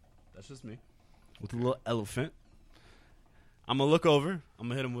delirium. That's just me, with a little elephant. I'm gonna look over. I'm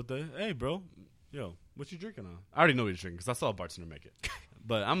gonna hit him with the, hey, bro, yo, what you drinking on? I already know what you're drinking because I saw a bartender make it.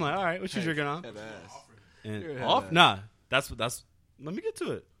 But I'm like, all right, what you drinking on? And off? Nah, that's. Let me get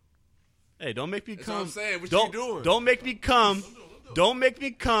to it. Hey, don't make me come. That's what I'm saying. What don't, you doing? Don't make me come. Don't make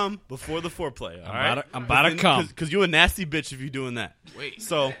me come before the foreplay. All right, I'm about to come because you a nasty bitch if you doing that. Wait.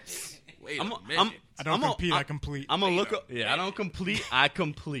 So Wait. I'm I don't compete. I complete. I'm gonna look up. Yeah, I don't complete. I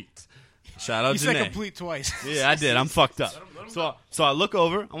complete. Shout out You to said Janae. complete twice. Yeah, I did. I'm fucked up. So I look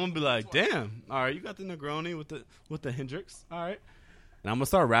over. I'm gonna be like, damn. All right, you got the Negroni with the Hendrix. All right, and I'm gonna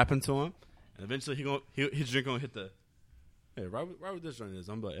start rapping to him, and eventually his drink gonna hit the. Hey, right with this joint is.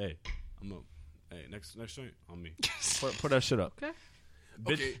 I'm like, hey, hey, next joint on me. Pour that shit up. Okay.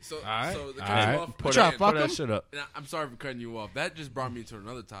 Bitch. Okay, so right. so the All cut right, you off. pour Try to that, fuck pour that him? shit up. And I'm sorry for cutting you off. That just brought me to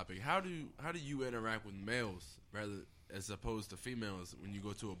another topic. How do you interact with males rather as opposed to females when you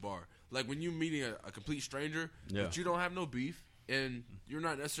go to a bar? Like when you're meeting a complete stranger, Yeah. but you don't have no beef and you're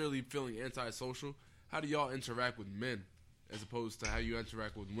not necessarily feeling antisocial. How do y'all interact with men as opposed to how you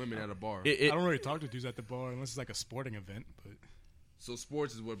interact with women at a bar? I don't really talk to dudes at the bar unless it's like a sporting event. But So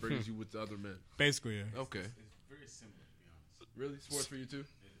sports is what brings you with the other men. basically, yeah. Okay. It's very similar, to be honest. Really? Sports for you too? It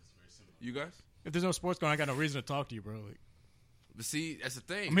is very similar. You guys? If there's no sports going, I got no reason to talk to you, bro. Like, But see, that's the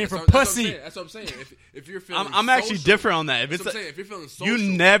thing. I'm here That's for what- pussy. That's what I'm saying. If you're feeling I'm actually social- different on that. If That's it's what I'm saying. If you're feeling social,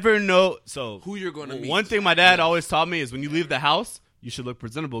 you never know. So who you're going to meet. One thing my dad always taught me is when you leave the house, you should look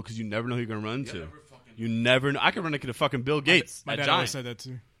presentable because you never know who you're gonna run into. You never know. I could run into fucking Bill Gates my at dad Giant. always said that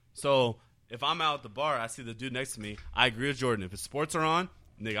too. So if I'm out at the bar, I see the dude next to me. I agree with Jordan. If it's sports are on,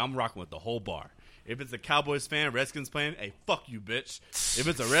 nigga, I'm rocking with the whole bar. If it's a Cowboys fan, Redskins playing, hey, fuck you, bitch. If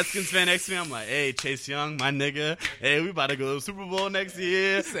it's a Redskins fan next to me, I'm like, hey, Chase Young, my nigga. Hey, we about to go to the Super Bowl next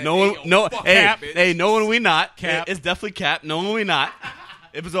year. said, No one, hey, yo, no, fuck hey, Cap, bitch. hey, no one, we not. Cap. It's definitely Cap. No one, we not.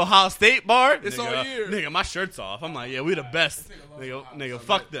 If it's Ohio State bar, It's nigga, all year. nigga, my shirt's off. I'm like, yeah, we the best. Nigga,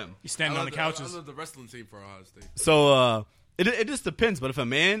 fuck them. You standing on the couches. I love the wrestling team for Ohio State. So it just depends. But if a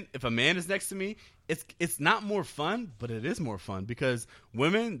man is next to me, it's not more fun, but it is more fun because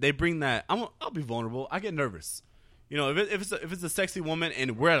women, they bring that. I'll be vulnerable. I get nervous. You know, if it's a sexy woman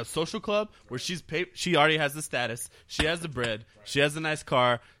and we're at a social club where she's paid, she already has the status, she has the bread, she has a nice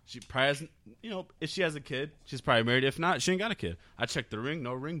car, she probably has, you know, if she has a kid, she's probably married. If not, she ain't got a kid. I check the ring,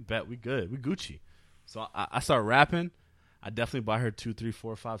 no ring, bet we good, we Gucci. So I start rapping. I definitely buy her 2, 3,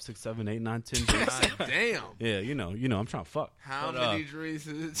 4, 5, 6, 7, 8, 9, 10 drinks. Damn. Yeah, you know, I'm trying to fuck. How But, many drinks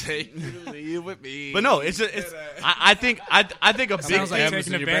does it take you to leave with me? But no, it's I think a big Sounds like thing.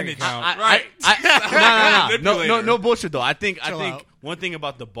 taking advantage. No bullshit though. I think Chill out. one thing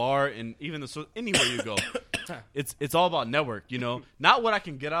about the bar and even anywhere you go, it's all about network. You know, not what I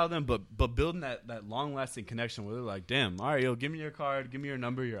can get out of them, but building that long lasting connection where they're like, damn, all right, yo, give me your card, give me your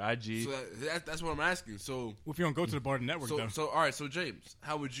number, your IG. So that's what I'm asking. So Well, if you don't go to the bar to network, though. all right. So James,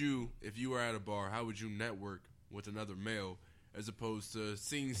 how would you, if you were at a bar, how would you network with another male as opposed to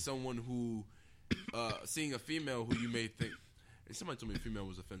seeing someone who, seeing a female who you may think, and somebody told me a female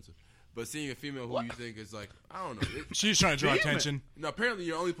was offensive, but seeing a female who you think is like, I don't know. She's trying to draw attention. No, apparently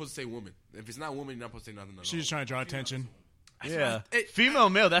you're only supposed to say woman. If it's not woman, you're not supposed to say nothing. She's trying to draw attention. Yeah, Hey, female,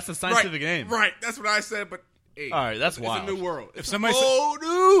 male. That's a scientific name. Right, that's what I said. But hey, All right, that's it's wild. a new world. If somebody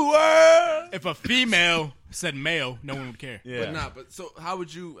new world. if a female said male, no one would care. Yeah, But not. But so how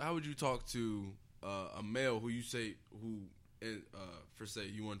would you talk to a male who you say for say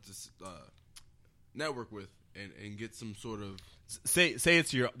you want to network with and get some sort of say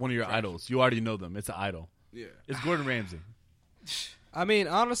it's one of your idols. You already know them. It's an idol. yeah. It's Gordon Ramsay. I mean,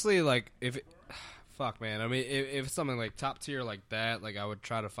 honestly, like fuck, man. I mean, if it's something like top tier like that, like I would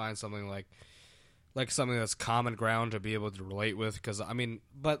try to find something like something that's common ground to be able to relate with. Because I mean,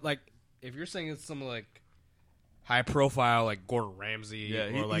 but like if you're saying it's something like high profile, like Gordon Ramsay, Yeah,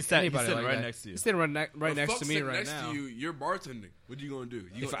 or he like sat anybody like right that. next to you. He's sitting right next Fuck to me sitting right next now. to you, you're bartending. What are you gonna do?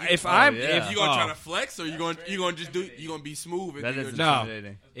 If I'm try to flex, or you gonna just do? You gonna be smooth? And That you're is just- No.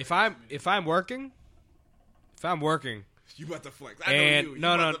 intimidating. if I'm working, You about to flex? I know and you. You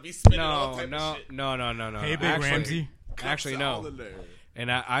no, about to be spinning all no, type of no, shit. no. Hey, Big Actually- Ramsey. Actually, All no. in there.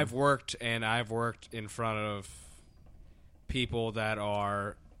 And I've worked in front of people that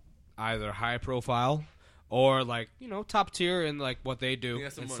are either high profile or like, you know, top tier in like what they do They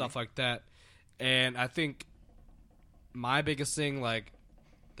got some and money. stuff like that. And I think my biggest thing like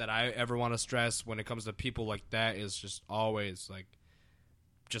that I ever want to stress when it comes to people like that is just always like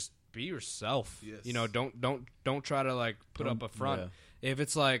just be yourself. Yes. You know, don't try to like put up a front. yeah. If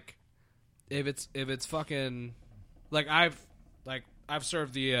it's like if it's fucking like I've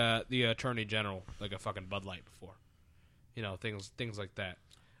served the attorney general like a fucking Bud Light before, you know, things like that.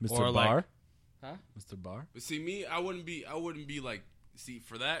 Mr. Or Barr. like, Mr. Bar. But see, me, I wouldn't be like, see,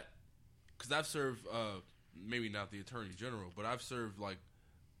 for that, because I've served, maybe not the attorney general, but I've served like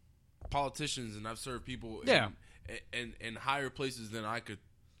politicians and I've served people in higher places than I could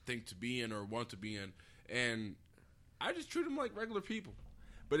think to be in or want to be in, and I just treat them like regular people.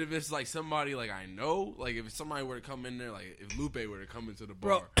 But if it's like somebody like I know, like if somebody were to come in there, like if Lupe were to come into the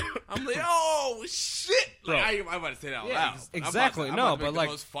bar, I'm like, oh shit! Like I'm about to say that out loud. Exactly. I'm no, about to but make like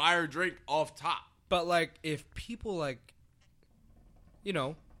the most fire drink off top. But like, if people like, you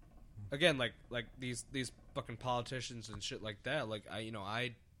know, again, like these fucking politicians and shit like that, like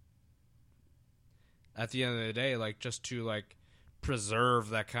I at the end of the day, like just to like preserve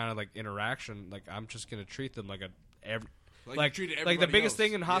that kind of like interaction, like I'm just gonna treat them like like the biggest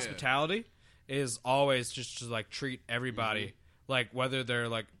thing in hospitality is always just to like treat everybody like whether they're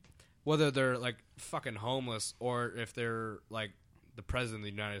like fucking homeless or if they're like the president of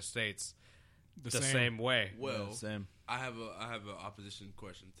the United States. The same way. Well, same. I have an opposition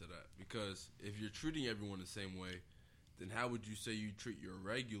question to that because if you're treating everyone the same way, then how would you say you treat your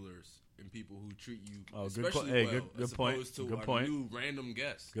regulars and people who treat you especially well as opposed to a new random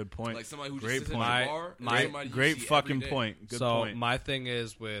guest? Good point. Like somebody who Great just sits point. at the bar. Somebody you Great see fucking every day. point. Good so point. my thing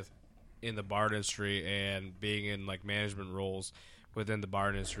is in the bar industry and being in like management roles within the bar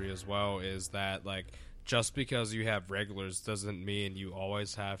industry as well is that like just because you have regulars doesn't mean you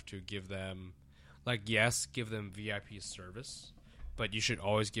always have to give them. Like, yes, give them VIP service, but you should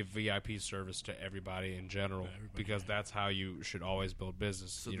always give VIP service to everybody in general because that's how you should always build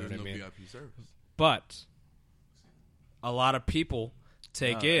business. So you know there's what I no mean? VIP service. But a lot of people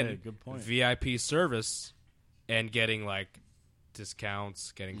take good point. VIP service and getting, like,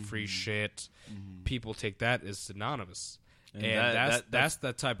 discounts, getting free shit. People take that as synonymous. And that's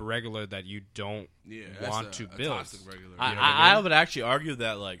the type of regular that you don't want to build. Toxic regular. I would actually argue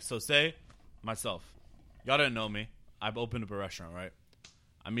that, like, so say... myself, y'all didn't know me. I've opened up a restaurant, right?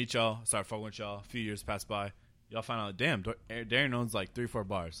 I meet y'all, start fucking with y'all. A few years pass by, y'all find out, damn, Darren owns like 3-4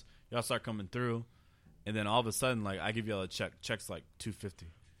 bars. Y'all start coming through, and then all of a sudden, like I give y'all a check's like $250,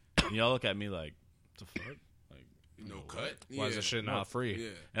 and y'all look at me like, the fuck, like no cut. Why is this shit not free?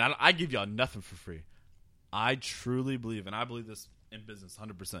 Yeah. And I give y'all nothing for free. I truly believe, and I believe this in business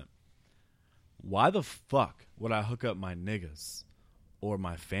 100%. Why the fuck would I hook up my niggas or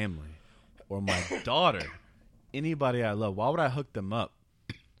my family? Or my daughter, anybody I love, why would I hook them up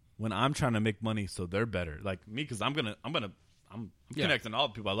when I'm trying to make money so they're better? Like me, because I'm connecting to all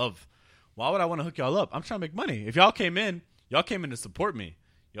the people I love. Why would I want to hook y'all up? I'm trying to make money. If y'all came in to support me.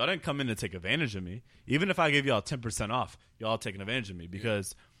 Y'all didn't come in to take advantage of me. Even if I gave y'all 10% off, y'all taking advantage of me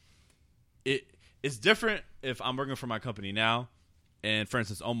because it's different if I'm working for my company now. And for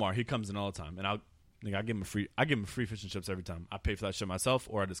instance, Omar, he comes in all the time, and I give him a free fish and chips every time. I pay for that shit myself,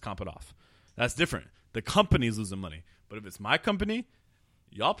 or I just comp it off. That's different. The company's losing money, but if it's my company,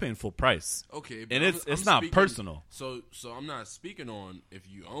 y'all paying full price. Okay, and it's not personal. So I'm not speaking on if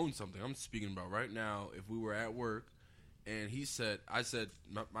you own something. I'm speaking about right now. If we were at work, and I said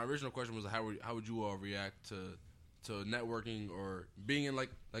my original question was how would you all react to networking or being in like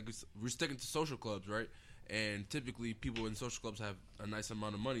we're sticking to social clubs, right? And typically people in social clubs have a nice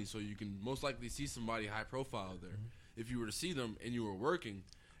amount of money, so you can most likely see somebody high profile there. Mm-hmm. If you were to see them and you were working,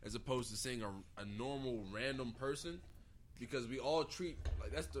 as opposed to seeing a normal random person, because we all treat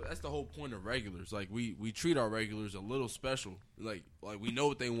like that's the whole point of regulars. Like we treat our regulars a little special. Like we know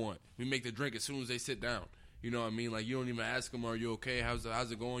what they want. We make the drink as soon as they sit down. You know what I mean? Like you don't even ask them, "Are you okay? How's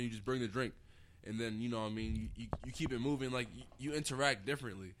it going?" You just bring the drink, and then you know what I mean. You keep it moving. Like you interact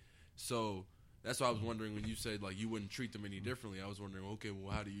differently. So that's why I was wondering when you said like you wouldn't treat them any differently. I was wondering, okay,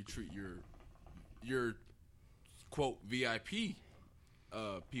 well, how do you treat your quote VIP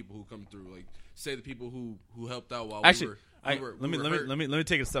people who come through? Like, say the people who helped out while actually, we were let me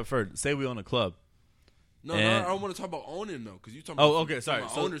take it a step further. Say we own a club. No, I don't want to talk about owning though, because you talking. About okay, sorry.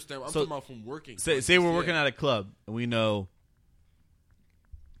 I understand. I'm talking about from working. Say we're working at a club and we know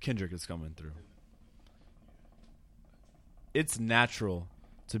Kendrick is coming through. It's natural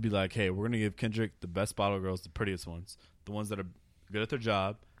to be like, hey, we're gonna give Kendrick the best bottle girls, the prettiest ones, the ones that are good at their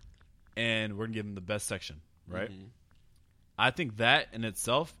job, and we're gonna give him the best section, right? Mm-hmm. I think that in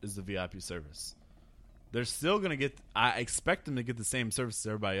itself is the VIP service. They're still going to get – I expect them to get the same service as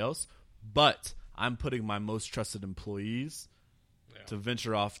everybody else, but I'm putting my most trusted employees to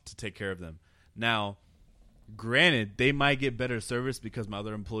venture off to take care of them. Now, granted, they might get better service because my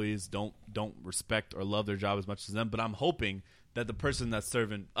other employees don't respect or love their job as much as them, but I'm hoping that the person that's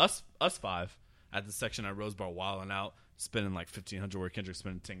serving us five at the section at Rose Bar wilding out, spending like $1,500 where Kendrick's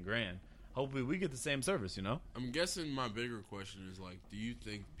spending $10,000 – hopefully we get the same service, you know? I'm guessing my bigger question is, like, do you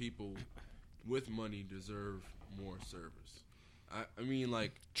think people with money deserve more service. I mean,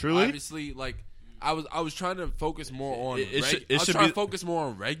 like, Truly? obviously, like, I was trying to focus more on. It should I was be- trying to focus more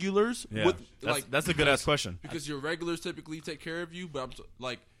on regulars. Yeah, With, that's a good ass question. because your regulars typically take care of you. But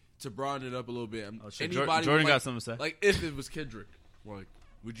like to broaden it up a little bit. Shit, Anybody Jordan with, got something to say. Like if it was Kendrick, like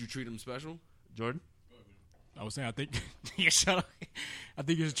would you treat him special? Jordan, I was saying, I think, yeah, shut up. I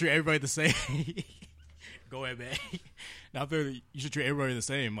think you should treat everybody the same. Go ahead, man. Now, I feel like you should treat everybody the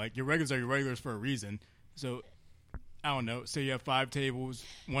same. Like, your regulars are your regulars for a reason. So, I don't know. Say you have 5 tables.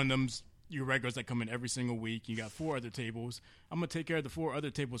 One of them's your regulars that come in every single week. You got 4 other tables. I'm going to take care of the 4 other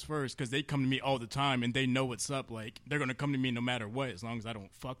tables first because they come to me all the time and they know what's up. Like, they're going to come to me no matter what as long as I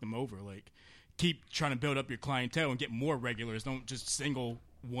don't fuck them over. Like, keep trying to build up your clientele and get more regulars. Don't just single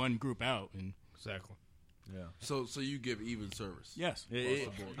one group out. And Exactly. yeah. So you give even service. yes.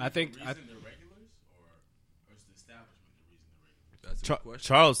 I think The reason they're regulars, or is the establishment the reason they're regulars? That's a good question.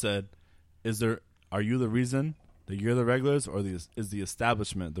 Charles said, are you the reason that you're the regulars, or is the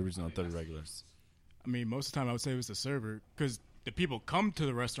establishment the reason that they're the regulars? I mean, most of the time I would say it was the server because the people come to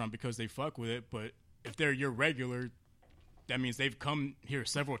the restaurant because they fuck with it. But if they're your regular, that means they've come here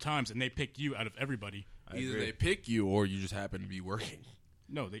several times and they pick you out of everybody. Either they pick you or you just happen to be working.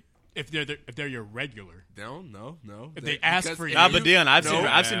 No, if they're your regular. No. If they ask because for if you- Nah, but Dion, I've No. seen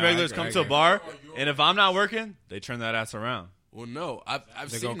Yeah, regulars I come agree. to a bar, and if I'm not working, they turn that ass around. Well, no, I've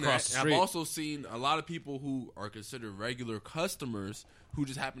They go seen across that. the I've street. also seen a lot of people who are considered regular customers who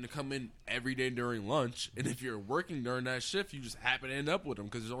just happen to come in every day during lunch. And if you're working during that shift, you just happen to end up with them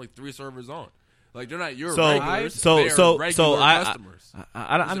because there's only 3 servers on. Like they're not your regulars. they are regular customers.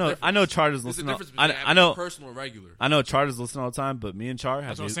 I know Char is There's a listening. difference between I having know a personal regular. I know Char is listening all the time, but me and Char have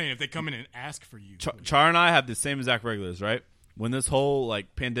That's what I'm saying. If they come in and ask for you, Char and I have the same exact regulars, right? When this whole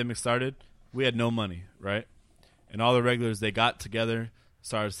like pandemic started, we had no money, right? And all the regulars they got together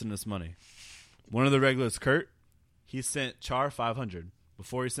started sending us money. One of the regulars, Kurt, he sent Char 500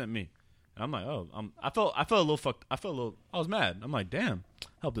 before he sent me. And I'm like, oh, I felt a little fucked. I was mad. I'm like, damn,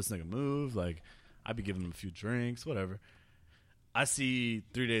 help this nigga move. Like, I'd be giving him a few drinks, whatever. I see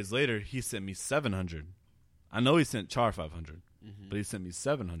 3 days later, he sent me 700. I know he sent Char 500, but he sent me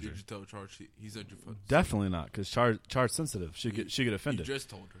 700. Did you tell Charles he said you fucked? Definitely not, because Char's sensitive. She get offended. You just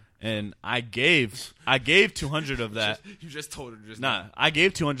told her. And I gave 200 of that. You just told her just Nah, I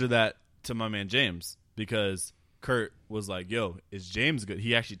gave 200 of that to my man James because Kurt was like, "Yo, is James good?"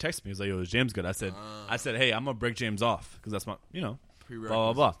 He actually texted me. He was like, "Yo, is James good?" I said, "Hey, I'm gonna break James off because that's my, blah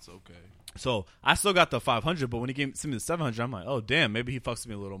blah blah." It's okay. So I still got the 500, but when he sent me the 700, I'm like, "Oh damn, maybe he fucks with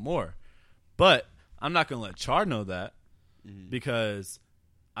me a little more." But I'm not gonna let Char know that because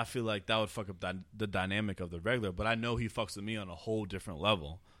I feel like that would fuck up the dynamic of the regular. But I know he fucks with me on a whole different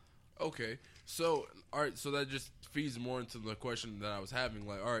level. Okay, so all right, so that just feeds more into the question that I was having.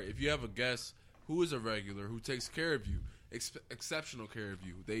 Like, all right, if you have a guest who is a regular who takes care of you, exceptional care of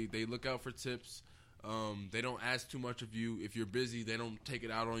you, they look out for tips. They don't ask too much of you. If you're busy, they don't take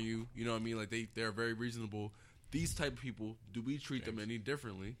it out on you. You know what I mean? Like they're very reasonable. These type of people, do we treat them any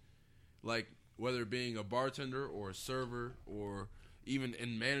differently? Like whether being a bartender or a server or even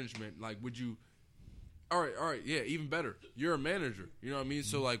in management, like would you? All right, yeah, even better. You're a manager. You know what I mean?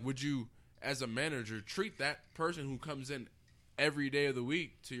 So, like, would you, as a manager, treat that person who comes in every day of the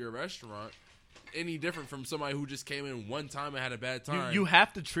week to your restaurant any different from somebody who just came in one time and had a bad time? You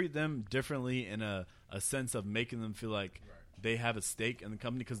have to treat them differently in a sense of making them feel like they have a stake in the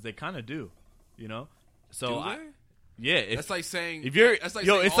company because they kind of do, So, Do they? yeah. That's like saying it's saying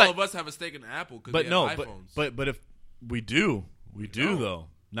like, all of us have a stake in Apple because but they no, have iPhones. but if we do don't. though.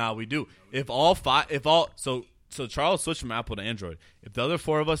 Nah, we do. So Charles switched from Apple to Android. If the other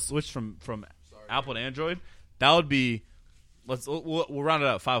 4 of us switched from Apple to Android, that would be we'll round it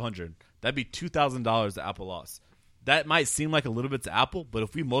up 500. That'd be $2,000 that Apple lost. That might seem like a little bit to Apple, but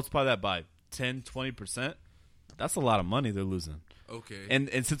if we multiply that by 10-20%, that's a lot of money they're losing. Okay.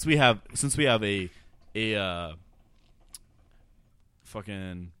 And since we have since we have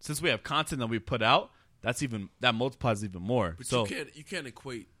content that we put out, that multiplies even more. But so you can't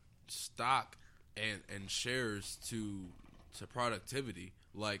equate stock and shares to productivity.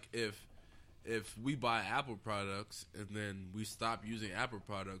 Like if we buy Apple products and then we stop using Apple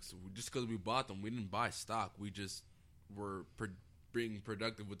products just because we bought them, we didn't buy stock. We just were being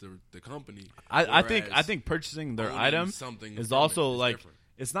productive with the company. I think purchasing their owning is something also is like different.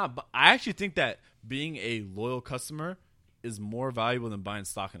 it's not. I actually think that being a loyal customer is more valuable than buying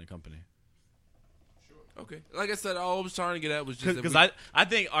stock in a company. Okay. Like I said, all I was trying to get at was just Because I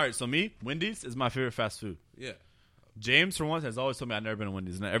think, all right, so me, Wendy's is my favorite fast food. yeah. James, for once, has always told me I've never been to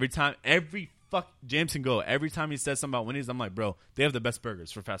Wendy's. And every James can go. Every time he says something about Wendy's, I'm like, bro, they have the best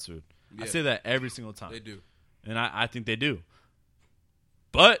burgers for fast food. I say that every single time. They do. And I think they do.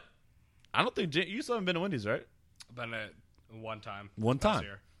 But I don't think you still haven't been to Wendy's, right? I've been at one time. One time.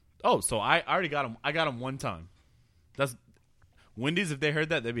 Year. Oh, so I already got him. I got him one time. That's Wendy's. If they heard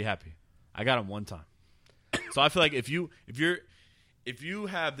that, they'd be happy. I got him one time. So I feel like if you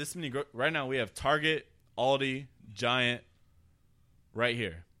have this many right now, we have Target, Aldi, Giant, right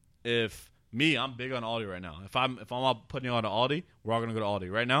here. I'm big on Aldi right now. If I'm all putting you on to Aldi, we're all gonna go to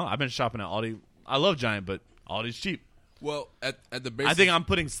Aldi. Right now, I've been shopping at Aldi. I love Giant, but Aldi's cheap. Well, at the basis, I think I'm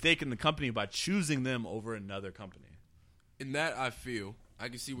putting stake in the company by choosing them over another company. In that, I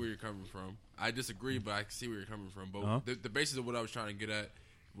can see where you're coming from. I disagree, but I can see where you're coming from. But the basis of what I was trying to get at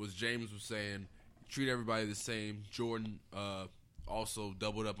was James was saying treat everybody the same. Jordan also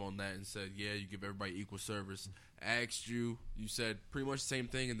doubled up on that and said, yeah, you give everybody equal service. I asked you said pretty much the same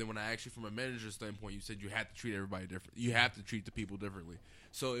thing, and then when I asked you from a manager standpoint, you said you have to treat everybody different. You have to treat the people differently.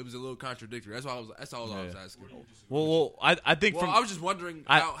 So it was a little contradictory. That's all I was asking. Well, I think I was just wondering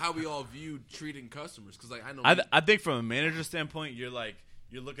how we all viewed treating customers, because like I think from a manager standpoint, you're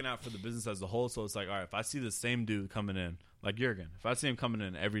looking out for the business as a whole. So it's like, all right, if I see the same dude coming in, like Jurgen, if I see him coming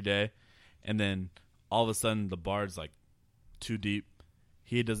in every day, and then all of a sudden the bar's like too deep,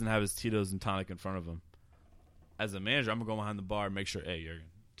 he doesn't have his Tito's and tonic in front of him. As a manager, I'm gonna go behind the bar and make sure, hey, Jurgen,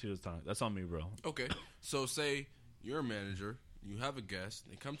 Tito's tonic. That's on me, bro. Okay, so say you're a manager, you have a guest,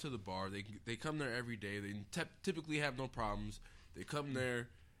 they come to the bar, they come there every day, they typically have no problems. They come there,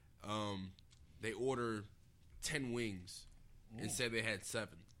 they order 10 wings and say they had 7.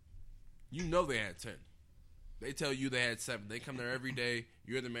 You know they had 10. They tell you they had 7. They come there every day.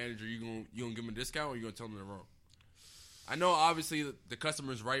 You're the manager. You gonna give them a discount, or you gonna tell them they're wrong? I know, obviously, the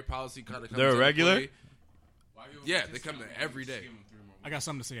customer's right policy kind of comes. They're a regular. Play. Yeah, they come there every day. I got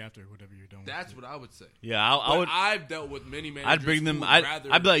something to say after whatever you're doing. That's what I would say. Yeah, I've dealt with many managers. I'd bring them.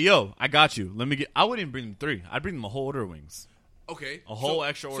 I'd be like, yo, I got you. I wouldn't even bring them 3. I'd bring them a whole order of wings. Okay, a whole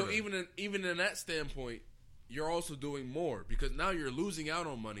extra order. So even in that standpoint, you're also doing more, because now you're losing out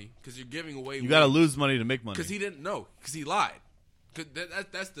on money because you're giving away. You got to lose money to make money. Because he didn't know. Because he lied.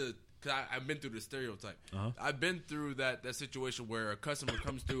 That's the. Cause I've been through the stereotype. I've been through that situation where a customer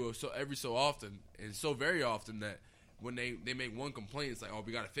comes through every so often, and so very often that when they make one complaint, it's like, oh,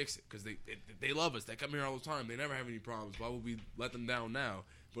 we got to fix it because they love us. They come here all the time. They never have any problems. Why would we let them down now?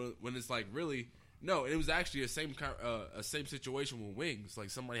 But when it's like, really, no, it was actually a same situation with wings. Like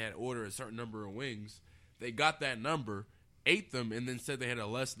somebody had ordered a certain number of wings. They got that number, ate them, and then said they had a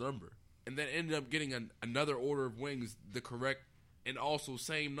less number, and then ended up getting another order of wings, the correct and also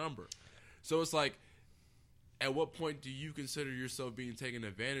same number. So it's like, at what point do you consider yourself being taken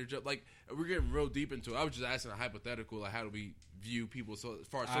advantage of? Like, we're getting real deep into it. I was just asking a hypothetical, like, how do we view people? So as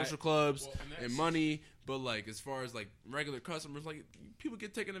far as social clubs and money, but like as far as like regular customers, like people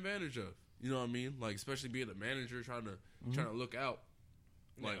get taken advantage of. You know what I mean? Like, especially being a manager, trying to look out.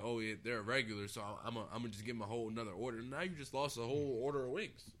 Like, oh yeah, they're a regular, so I'm gonna just give them a whole another order. And now you just lost a whole order of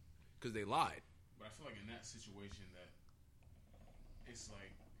wings because they lied. But I feel like in that situation that it's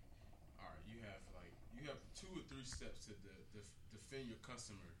like, all right, you have 2 or 3 steps to defend your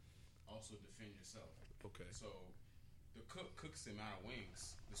customer, also defend yourself. Okay. So the cook cooks the amount of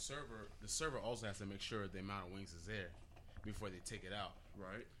wings. The server also has to make sure the amount of wings is there before they take it out.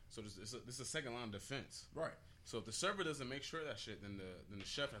 Right. So this is a second line of defense. Right. So if the server doesn't make sure of that shit, then the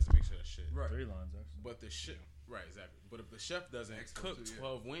chef has to make sure of that shit. Right. 3 lines, actually. But the chef, right, exactly. But if the chef doesn't cook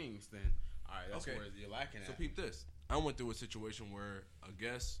 12 wings, then all right, that's where you're lacking. So peep this. I went through a situation where a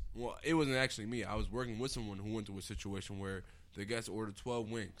guest, well, it wasn't actually me. I was working with someone who went through a situation where the guest ordered 12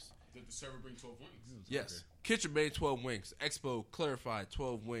 wings. Did the server bring 12 wings? Yes. Okay. Kitchen made 12 wings. Expo clarified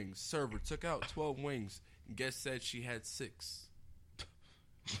 12 wings. Server took out 12 wings. Guest said she had 6.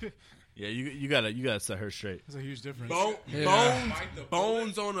 Yeah, you gotta set her straight. That's a huge difference.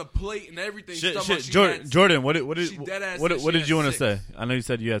 Bones on a plate and everything. Jordan, what did you want to say? I know you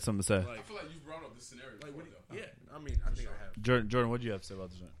said you had something to say. I feel like you brought up this scenario. Yeah, I mean, I think I have. Jordan, what do you have to say about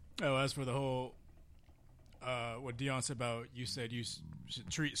this? Oh, as for the whole, what Dion said about, you said you should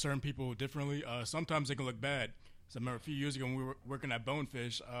treat certain people differently. Sometimes they can look bad. So I remember a few years ago when we were working at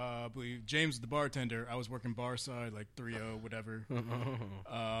Bonefish, I believe James, the bartender, I was working bar side, like 3-0, whatever.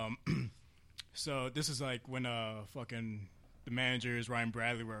 So this is like when fucking the managers, Ryan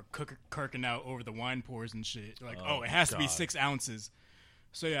Bradley, were kirking out over the wine pours and shit. They're like, it has to be 6 ounces.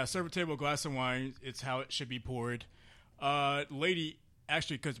 So yeah, serve a table, glass of wine. It's how it should be poured. Lady,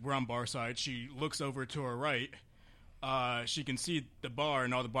 actually, because we're on bar side, she looks over to her right. She can see the bar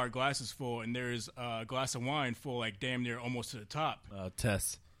and all the bar glasses full, and there's a glass of wine full, like damn near almost to the top.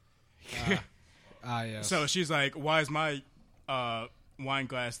 Tess. Yes. So she's like, "Why is my wine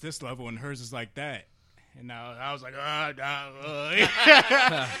glass this level and hers is like that?" And now I was like, I've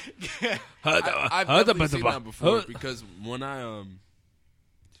definitely seen that before because when I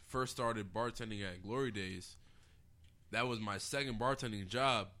first started bartending at Glory Days, that was my second bartending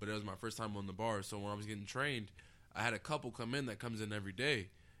job, but it was my first time on the bar. So when I was getting trained, I had a couple come in that comes in every day,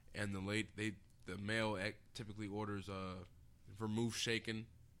 and the male typically orders vermouth shaken.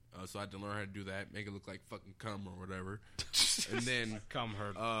 So I had to learn how to do that, make it look like fucking cum or whatever. And then cum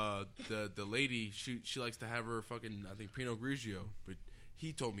hurt. The lady, she likes to have her fucking, I think, Pinot Grigio, but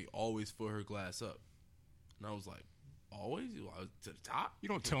he told me always fill her glass up, and I was like, always to the top? "You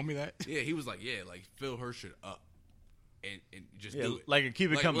don't tell me that." Yeah, he was like, yeah, like fill her shit up. And just do it. Like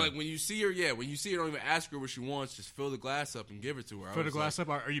keep it coming. Like when you see her, don't even ask her what she wants. Just fill the glass up and give it to her. Fill the glass up.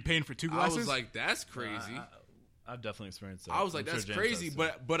 Are you paying for 2 glasses? I was like, that's crazy. I've definitely experienced that. I was like, I'm that's sure James crazy,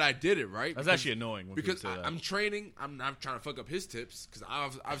 does, too. but I did it, right? That's actually annoying when because people say that. I'm training. I'm not trying to fuck up his tips because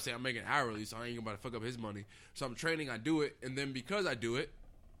obviously I'm making hourly, so I ain't about to fuck up his money. So I'm training. I do it, and then because I do it,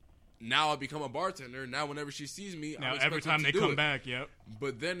 now I become a bartender. Now whenever she sees me, now I'm every time they come back, yep.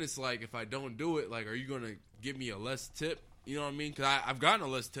 But then it's like if I don't do it, like, are you gonna give me a less tip? You know what I mean? Because I've gotten a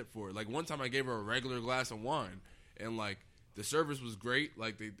less tip for it. Like one time I gave her a regular glass of wine, and like the service was great.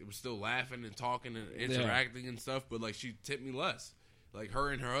 Like they were still laughing and talking and interacting and stuff. But like she tipped me less. Like her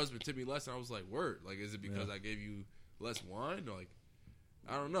and her husband tipped me less, and I was like, "Word." Like, is it because I gave you less wine? Or like,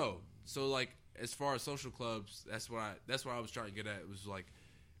 I don't know. So like as far as social clubs, that's what I was trying to get at. It was like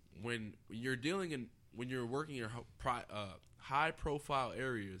when you're when you're working in high profile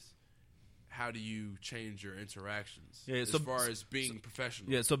areas. How do you change your interactions as far as being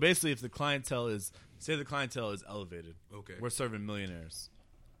professional? Yeah, so basically if the clientele is elevated. Okay. We're serving millionaires.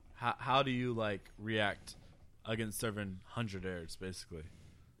 How do you like react against serving hundredaires basically?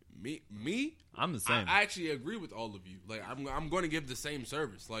 Me? I'm the same. I actually agree with all of you. Like I'm going to give the same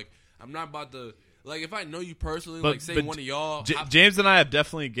service. Like I'm not about to like if I know you personally, like say one of y'all James and I have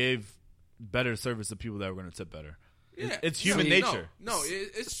definitely gave better service to people that were going to tip better. Yeah. It's human nature. No,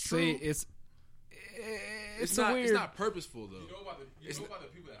 it's true. It's not, weird. It's not purposeful though. You know about the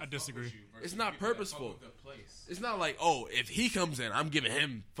people that I disagree. fuck with you versus It's not the people that purposeful. fuck with the place. It's not like, oh, if he comes in, I'm giving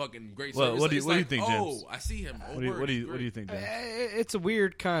him fucking great Well, service. what do It's you like, think, James? Oh, I see him. Oh, What do you think, James? It's a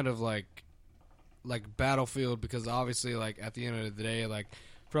weird kind of like battlefield because obviously like at the end of the day like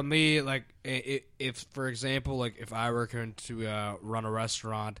from me like if for example like if I were going to run a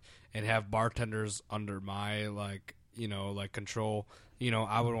restaurant and have bartenders under my like control,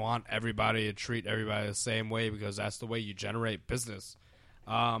 I would want everybody to treat everybody the same way because that's the way you generate business.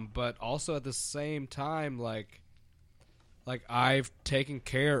 But also at the same time, like I've taken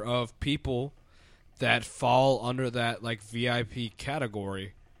care of people that fall under that like VIP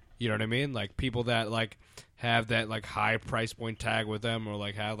category. You know what I mean? Like people that like have that like high price point tag with them or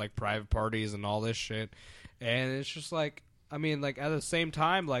like have like private parties and all this shit. And it's just like, I mean, like at the same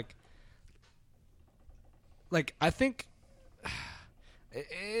time, like I think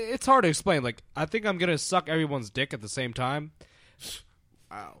it's hard to explain. Like, I think I'm gonna suck everyone's dick at the same time.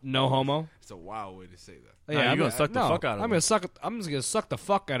 Wow. No homo. It's a wild way to say that. Nah, you're gonna suck the fuck out of them. I'm just gonna suck the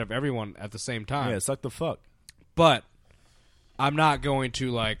fuck out of everyone at the same time. Yeah, suck the fuck. But I'm not going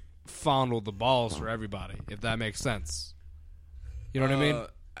to like fondle the balls for everybody, if that makes sense. You know what I mean?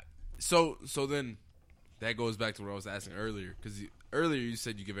 So then that goes back to what I was asking earlier because earlier you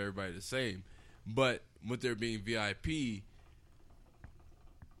said you give everybody the same, but with there being VIP,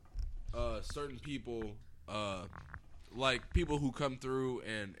 certain people, like people who come through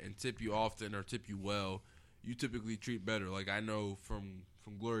and tip you often or tip you well, you typically treat better. Like I know from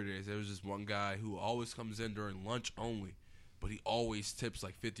Glory Days, there was this one guy who always comes in during lunch only, but he always tips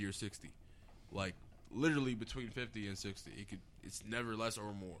like 50 or 60, like literally between 50 and 60. It's never less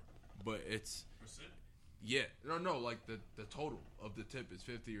or more, but it's yeah, no, like the total of the tip is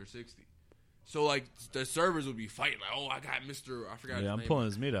 50 or 60. So like the servers would be fighting like, oh, I got Mr. I forgot his name. I'm pulling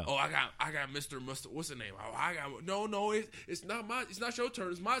his meat out. Oh, I got Mr. Mustard. What's the name? Oh, I got no. It's not your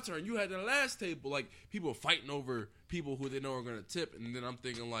turn. It's my turn. You had the last table. Like people fighting over people who they know are gonna tip, and then I'm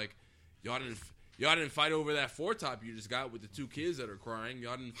thinking like, y'all didn't fight over that four top you just got with the two kids that are crying.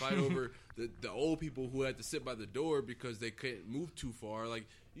 Y'all didn't fight over the old people who had to sit by the door because they couldn't move too far. Like,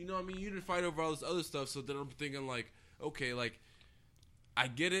 you know what I mean? You didn't fight over all this other stuff. So then I'm thinking like, okay, like I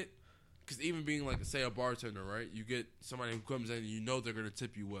get it. Because even being like, say, a bartender, right? You get somebody who comes in and you know they're going to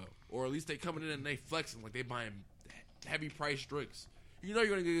tip you well. Or at least they coming in and they flexing like they buying heavy price drinks. You know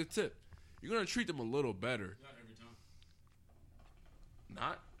you're going to get a tip. You're going to treat them a little better. Not every time.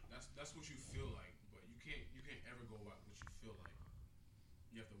 Not? That's what you feel like, but you can't ever go by what you feel like.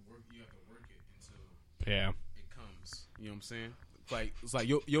 You have to work it until Yeah. it comes. You know what I'm saying? It's like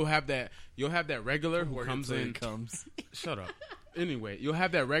you'll have that regular who comes in. Shut up. Anyway, you'll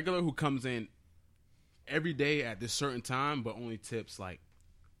have that regular who comes in every day at this certain time, but only tips like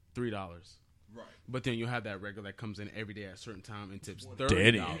 $3. Right. But then you'll have that regular that comes in every day at a certain time and tips $30.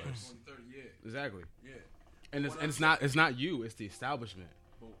 30, yeah. Exactly. Yeah. And it's not you, it's the establishment.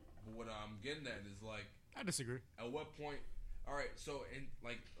 But what I'm getting at is like, I disagree. at what point? All right. So in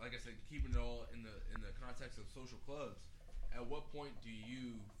like I said, keeping it all in the context of social clubs. At what point do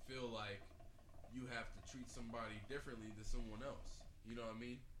you feel like you have to treat somebody differently than someone else? You know what I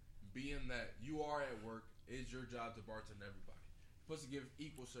mean? Being that you are at work, it's your job to bartend everybody. You're supposed to give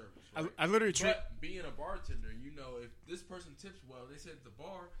equal service. Right? I literally treat. But being a bartender, you know, if this person tips well, they said at the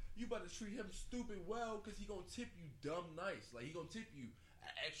bar, you about to treat him stupid well because he gonna tip you dumb nice. Like he gonna tip you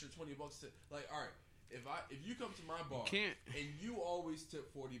an extra $20. Like, all right, if you come to my bar and you always tip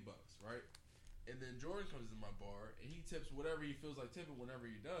 $40, right? And then Jordan comes to my bar and he tips whatever he feels like tipping whenever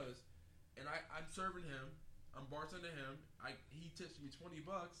he does, and I'm serving him, I'm bartending him, he tips me $20,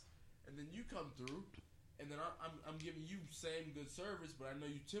 and then you come through, and then I'm giving you same good service, but I know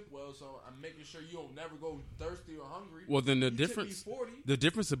you tip well, so I'm making sure you don't never go thirsty or hungry. Well, then You tip me $40. the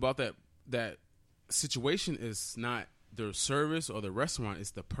difference about that situation is not the service or the restaurant,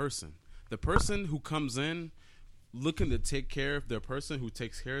 it's the person. The person who comes in looking to take care of the person who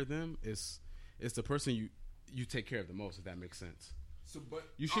takes care of them is the person you take care of the most, if that makes sense. So, but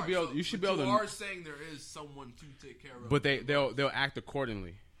You should be able to. You are saying there is someone to take care of, But they'll act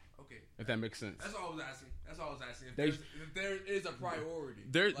accordingly, okay. if that makes sense. That's all I was asking. If there is a priority,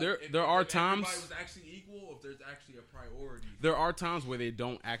 There if are times everybody was actually equal, or if there's actually a priority. there are times where they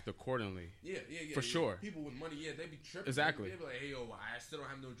don't act accordingly. Yeah, For sure. People with money, they be tripping. Exactly. They be like, hey, yo, I still don't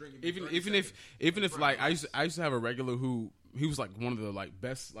have no drink. Even if like I used to have a regular who he was like one of the like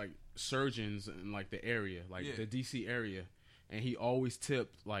best like surgeons in like the area, like the DC area, and he always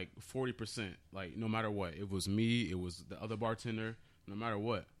tipped like 40%, like no matter what. It was me, it was the other bartender, no matter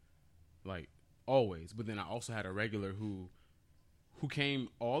what, like always. But then I also had a regular who came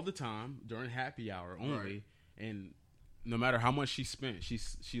all the time during happy hour only, Right. and no matter how much she spent,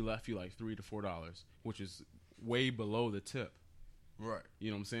 she left you like $3 to $4, which is way below the tip. Right. You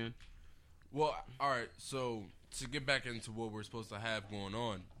know what I'm saying? Well, all right. So to get back into what we're supposed to have going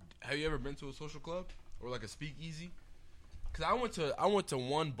on, have you ever been to a social club or like a speakeasy? Because I went to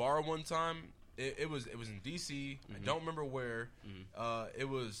one bar one time. It was in DC. I don't remember where. It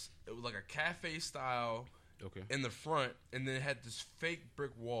was like a cafe style. Okay. In the front, and then it had this fake brick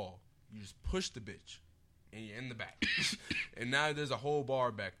wall. You just push the bitch, and you're in the back. And now there's a whole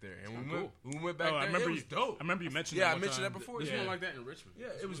bar back there. And we went back there. It was dope. I remember you mentioned. Yeah, that I one mentioned time. that before. There's Yeah, one like that in Richmond. yeah,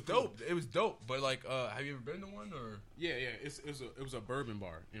 it was dope. It was dope. But like, have you ever been to one or? Yeah. It was a bourbon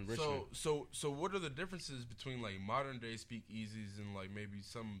bar in Richmond. So what are the differences between like modern day speakeasies and like maybe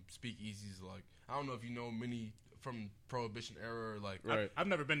some speakeasies? Like, I don't know if you know many from Prohibition era or like. Right. I've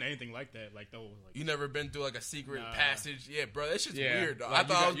never been to anything like that. Like those. Like, You never been through like a secret Nah. passage? Yeah, bro, that shit's Yeah, weird. Though. like I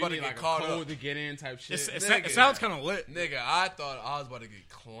thought I was about to you need, get like, caught a code up. to get in type shit. Nigga. it sounds kind of lit. Nigga, I thought I was about to get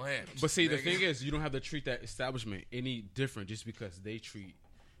clamped. But see, the nigga. thing is, you don't have to treat that establishment any different just because they treat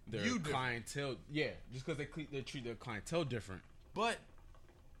their You different. clientele. Yeah, just because they treat their clientele different. But,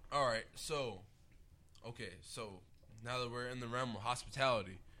 all right, so now that we're in the realm of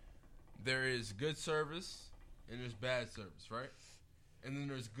hospitality, there is good service and there's bad service, right? And then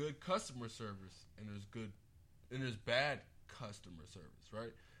there's good customer service and there's bad customer service,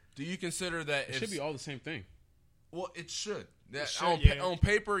 right? Do you consider that It should be all the same thing. Well, it should. That, should, yeah. On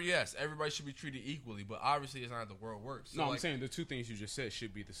paper, yes, everybody should be treated equally, but obviously it's not how the world works. So No, I'm like, saying the two things you just said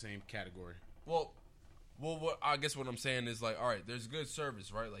should be the same category. Well, what I guess what I'm saying is like, all right, there's good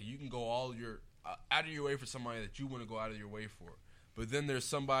service, right? Like you can go all your out of your way for somebody that you want to go out of your way for, but then there's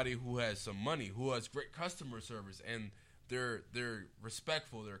somebody who has some money, who has great customer service, and they're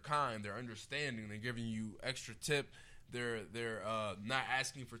respectful, they're kind, they're understanding, they're giving you extra tip. They're not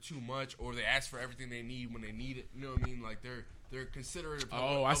asking for too much, or they ask for everything they need when they need it. You know what I mean? Like they're considerate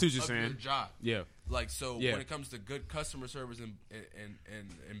of, I see what you're of their saying. job. Yeah. Like so, Yeah. when it comes to good customer service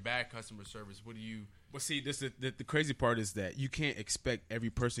and bad customer service, what do you? But see, this the crazy part is that you can't expect every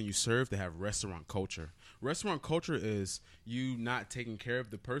person you serve to have restaurant culture. Restaurant culture is you not taking care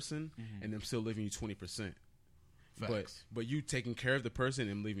of the person and them still leaving you 20%. Facts. But you taking care of the person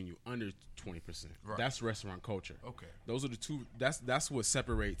and leaving you under 20%. Right. That's restaurant culture. Okay. Those are the two. That's what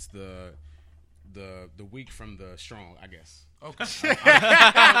separates the weak from the strong, I guess. Okay.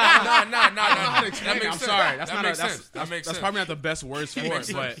 Nah. I'm sorry. That's That makes sense. That's probably not the best words for it,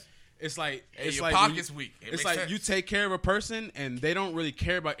 but It's like Hey, it's your like pocket's weak. It It's makes like sense. you take care of a person and they don't really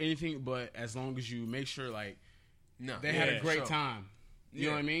care about anything, but as long as you make sure like No, they had a great sure. time. You Yeah.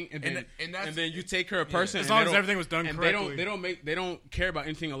 know what I mean? And And then, and that's- then you take care of a person As and long they as don't- everything was done and correctly. they don't care about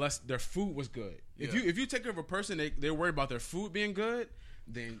anything unless their food was good. If Yeah. you take care of a person, they're worried about their food being good,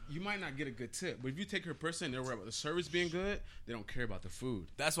 then you might not get a good tip. But if you take care of a person and they're worried about the service being good, they don't care about the food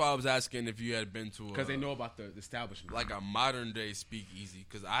That's why I was asking if you had been to because they know about the establishment. like a modern day speakeasy.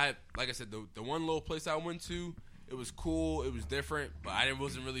 Because like I said, the one little place I went to, it was cool, it was different, but I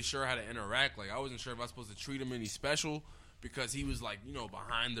wasn't really sure how to interact. Like I wasn't sure if I was supposed to treat him any special because he was like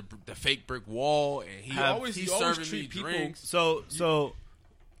behind the fake brick wall and he's always serving treat me people- drinks. So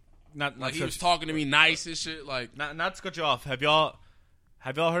not Like he to- was talking to me nice and shit. Like not to cut you off. Have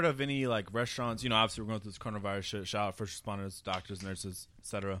y'all heard of any like restaurants? Obviously we're going through this coronavirus shit. Shout out first responders, doctors, nurses,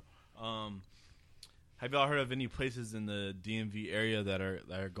 etc. Have y'all heard of any places in the DMV area that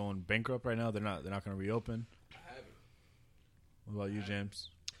are going bankrupt right now? They're not going to reopen. What about you, James?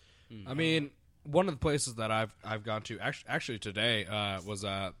 I mean, one of the places that I've gone to actually today was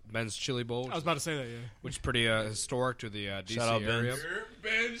Ben's Chili Bowl, I was about to say that. Yeah. which is pretty historic to the DC Shout out area. Ben's.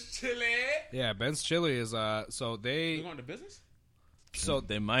 Ben's chili. Yeah, Ben's Chili is so they they going to business?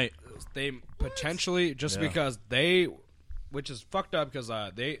 They might. potentially just Yeah. because which is fucked up because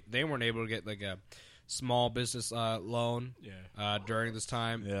they weren't able to get like a small business loan during this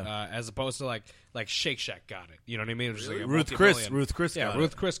time as opposed to like Shake Shack got it. You know what I mean? Which is like a Ruth Chris multi-million- got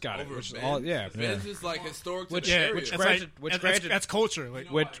Ruth it. Chris got it. Over Which is Ben's? all Ben's is like historic to Which- the yeah, area. which That's granted- like, which that's, granted- that's culture. Like,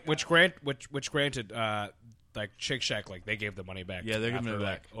 which granted like Shake Shack like they gave the money back. Yeah, they're giving after, it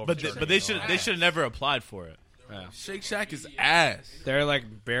back. like, But they overturning should have never applied for it. Shake Shack is ass. They're like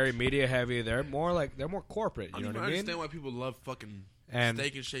very media heavy. They're more corporate. I You don't know even what I mean? understand why people love fucking And-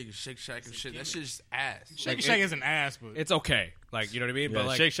 Steak and Shake and Shake Shack and shit. That shit's just ass. Shake like, Shack it- is an ass, but It's okay. Like you know what I mean? Yeah, but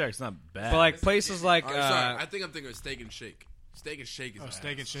like Shake Shack's not bad. but like places like Sorry, I think I'm thinking of Steak and Shake. Steak and Shake is ass.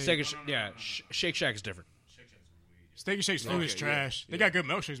 Steak and Shake. Steak and Shake Shack is different. Steak and Shake's food is trash. They got good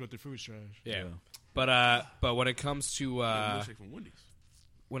milkshakes, but their food's trash. Yeah. But when it comes to Milkshake from Wendy's.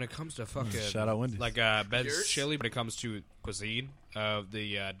 fucking Shout out Wendy's. like Ben's Yours? Chili when it comes to cuisine of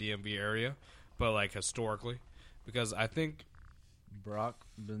the DMV area, but like historically, because I think Brock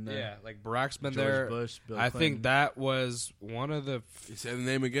been there. like Barack's been George there. Bush, Bill I Clinton. think that was one of the You say the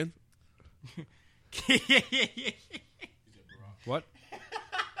name again? what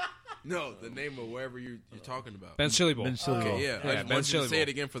No, the name of wherever you're talking about. Ben's Chili Bowl. Ben's Chili Bowl. Okay, yeah. Yeah, I just want Ben's you Chili to say Bowl. it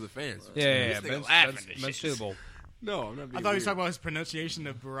again for the fans. Yeah, This nigga Ben's, laughing Ben's, and Ben's shit. Chili Bowl. No, I'm not being I thought you were weird. talking about his pronunciation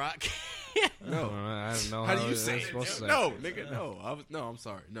of Barack. No. I don't know How do it you was say it? supposed to say. No, nigga, no. I'm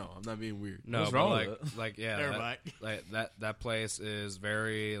sorry. No, I'm not being weird. No, What's but wrong like, with like yeah, Never that, mind. like that place is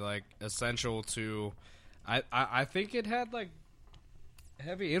very like essential to. I think it had like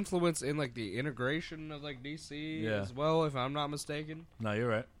heavy influence in like the integration of like DC Yeah. as well, if I'm not mistaken. No, you're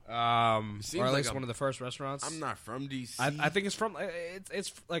right. seems Or at like least a- one of the first restaurants. I'm not from DC. I think it's from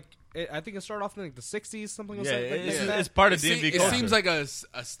it's like I think it started off in like the '60s, something like Yeah, that. it's part of It DMV it culture. seems like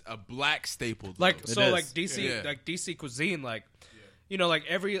a black staple. Though. like It so is. like DC Yeah. like DC cuisine like you know like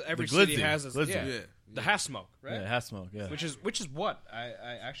every The city glizzy. has this, Glizzy. yeah, the half smoke, right? Yeah, half smoke. Yeah. Which is what I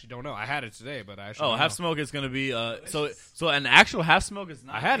actually don't know. I had it today, but I actually Oh, don't half know. smoke is gonna be so an actual half smoke is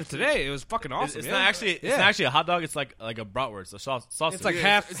not. I had it today. It was fucking awesome. It's yeah. not actually. It's Yeah. not actually a hot dog. It's like a bratwurst, a sausage. It's like Yeah,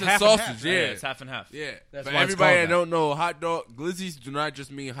 half. it's a half and sausage, half. yeah. It's half and half. Yeah, That's but why it's everybody called that don't know, hot dog glizzies do not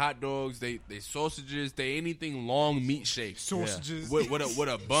just mean hot dogs. They sausages. They anything long meat shaped Sausages. with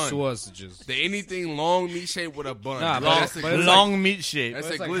a bun. Sausages. They anything long meat shaped with a bun. Nah, Long, That's a but it's glizzy. long meat shape. That's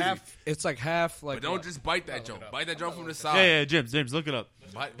It's a like glizzy. half. It's like half. Like But don't just bite that jump. Bite that jump from the side. Yeah, James, look it up.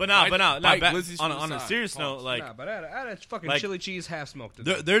 Bite- But now, bite back, glizzies on from the a side. serious note, Pause. like nah, but I had a fucking like, chili cheese half smoked.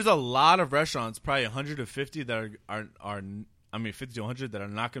 today. there's a lot of restaurants, probably 150 that are I mean 50 to 100 that are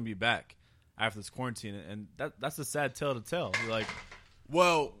not going to be back after this quarantine, and that's a sad tale to tell. Like,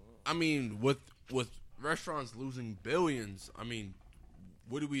 Well, I mean, with restaurants losing billions, I mean,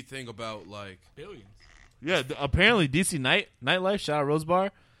 what do we think about like? Billions. yeah, apparently DC nightlife, shout out Rose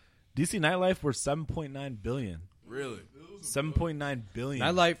Bar, DC nightlife were 7.9 billion. Really? 7.9 billion.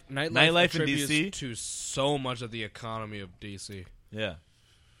 Nightlife Nightlife in contributes DC? to so much of the economy of DC. Yeah.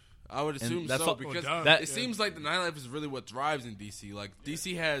 I would assume that's so all- because duh. That- it seems like the nightlife is really what thrives in DC. Like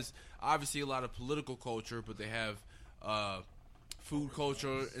DC has obviously a lot of political culture, but they have food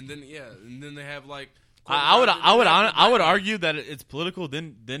culture, and then they have like. I would argue that it's political,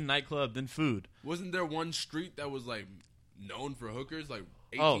 then nightclub, then food. Wasn't there one street that was like known for hookers, like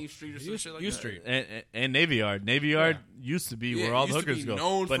 18th Oh. Street or some shit like U that? Street. And Navy Yard. Navy Yard used to be Yeah, where all it the used to hookers be go.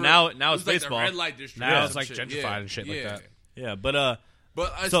 known But for- now it it's was like baseball. The red light district. Now or it's some like shit. gentrified and shit like that. Yeah, but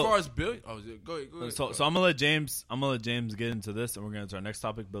But as far as billion, go ahead. So I'm gonna let James get into this, and we're gonna into our next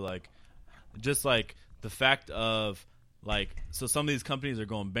topic. But like, just like the fact of like, so some of these companies are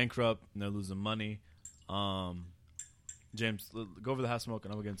going bankrupt and they're losing money. James, go over the half smoke,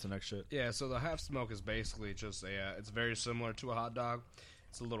 and I'm gonna get into the next shit. Yeah, so the half smoke is basically just it's very similar to a hot dog.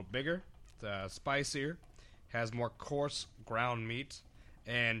 It's a little bigger, it's spicier, has more coarse ground meat,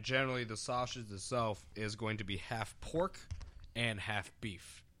 and generally the sausage itself is going to be half pork and half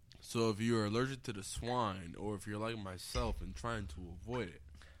beef. So if you're allergic to the swine, or if you're like myself and trying to avoid it,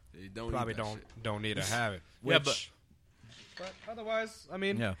 you don't need to have it. Yeah, But otherwise, I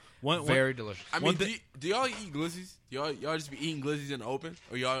mean, very delicious. I mean, do y'all eat glizzies? Y'all just be eating glizzies in the open,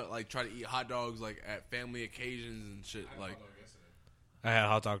 or y'all like try to eat hot dogs like at family occasions and shit? Like, I had a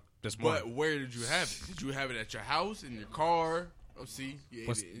hot dog this morning. but where did you have it? Did you have it at your house, in your car? Oh, see, you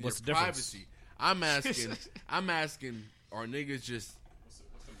What's- ate it in what's your the difference? privacy. I'm asking, are niggas just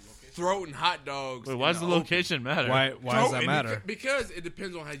throating hot dogs? Wait, in why does the open? location matter? Why does that Throating matter? Because it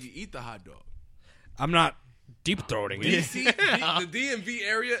depends on how you eat the hot dog. I'm not deep throating it. DC, the DMV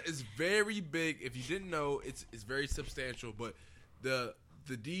area is very big. If you didn't know, it's very substantial. But the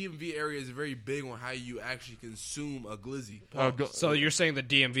DMV area is very big on how you actually consume a glizzy. So you're saying the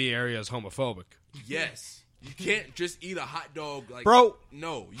DMV area is homophobic? Yes. You can't just eat a hot dog like Bro,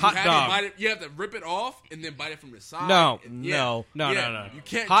 no. You hot have dog. To bite it, you have to rip it off and then bite it from the side. No. No. No. You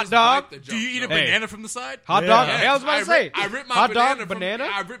can't Hot just dog? bite the Do you eat a junk. banana from the side? Hot Yeah. dog? Yes. Hey, I was about to say. I rip my hot banana dog, from, banana?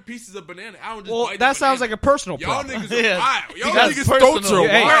 I rip pieces of banana. I don't just Well, bite that the sounds banana. like a personal Y'all problem. niggas are Yeah. wild. Y'all That's niggas personal. throats are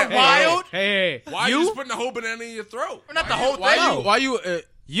Hey, wild. wild? Hey, Why you just putting the whole banana in your throat? Not the whole Why thing. you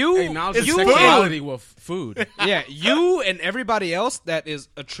you acknowledge you sexuality with food? yeah, you and everybody else that is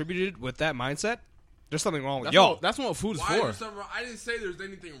attributed with that mindset, there's something wrong with y'all. That's what food is Why for. is something wrong? I didn't say there's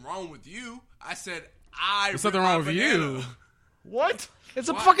anything wrong with you. I said There's something wrong with you. What? It's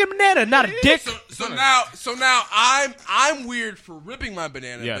a fucking banana, not a dick. So now I'm weird for ripping my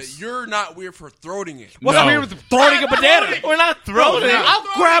banana, Yes. but you're not weird for throating it. What's No. weird with throwing a banana? We're not throwing it. I'll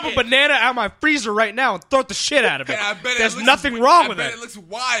grab a banana out of my freezer right now and throw the shit out of it. And I bet There's it looks, nothing wrong I with bet it. it looks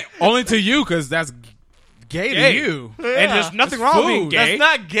wild. Only to you, because that's gay Gay. to you. And there's nothing wrong with being food. gay. That's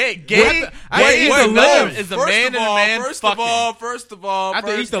not gay. Gay. I Gay eat is to a live. man. Is a man and a man First fucking. of all, I have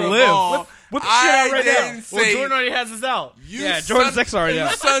to eat first to of live. all, Whip the shit out I right now. didn't Well, say Jordan already has his out. you Yeah, Jordan's sex already you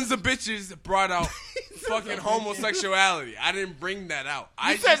out. sons of bitches brought out fucking homosexuality. I didn't bring that out.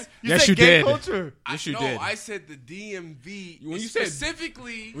 I just Yes, you gay did. culture. Yes, you no, did. I said the DMV. When you said-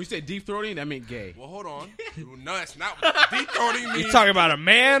 specifically. When you say deep throating, that meant gay. Well, hold on. No, that's not what deep throating means. You're talking about a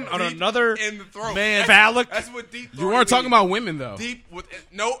man on Deep another in the throat. man phallic. That's what deep. You weren't talking about women, though. deep with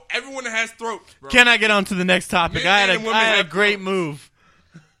no. Everyone has throats, bro. Can I get on to the next topic? Men I had and women a have great throats. move.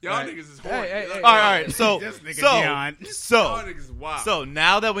 Y'all niggas is horny. Hey, Y'all All right. So Dion. niggas is wild. So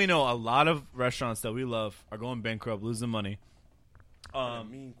now that we know a lot of restaurants that we love are going bankrupt, losing money.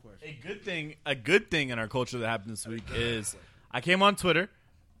 mean question. A good thing in our culture that happened this week is I came on Twitter,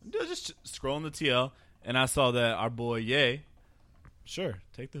 just scrolling the TL, and I saw that our boy Ye, sure,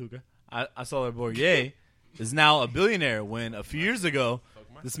 take the hookah. I saw our boy Ye is now a billionaire when a few years ago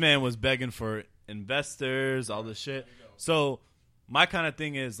this man was begging for investors, all this shit. So my kind of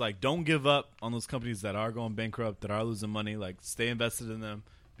thing is like, don't give up on those companies that are going bankrupt, that are losing money. Like, stay invested in them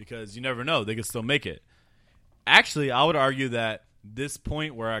because you never know, they can still make it. Actually, I would argue that this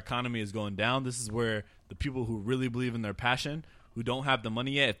point where our economy is going down, this is where the people who really believe in their passion, who don't have the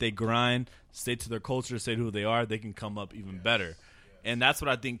money yet, if they grind, stay to their culture, stay to who they are, they can come up even better. And that's what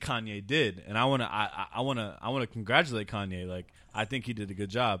I think Kanye did. And I want to congratulate Kanye. Like, I think he did a good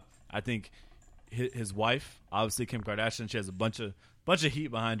job. I think his wife, obviously Kim Kardashian, she has a bunch of heat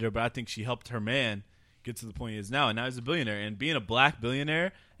behind her, but I think she helped her man get to the point he is now, and now he's a billionaire. And being a black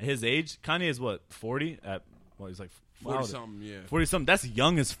billionaire at his age, Kanye is what, 40? He's like 40 something, yeah. 40 something. That's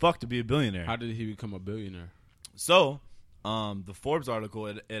young as fuck to be a billionaire. How did he become a billionaire? So, the Forbes article,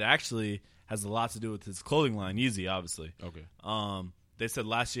 it actually has a lot to do with his clothing line, Yeezy, obviously. Okay. They said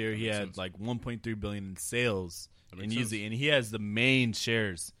last year he had like 1.3 billion in sales in makes Yeezy, sense. and he has the main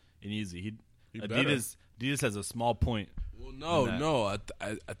shares in Yeezy. Adidas has a small point. Well, no.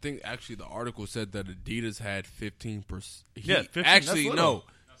 I think actually the article said that Adidas had 15%. Yeah, 15, actually that's no. little.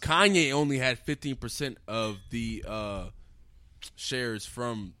 Kanye only had 15% of the shares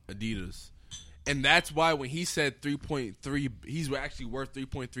from Adidas, and that's why when he said 3.3, he's actually worth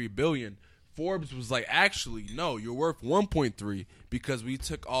 3.3 billion. Forbes was like, actually, no, you're worth 1.3 because we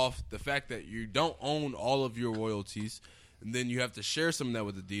took off the fact that you don't own all of your royalties, and then you have to share some of that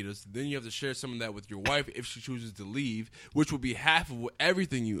with Adidas. Then you have to share some of that with your wife if she chooses to leave, which will be half of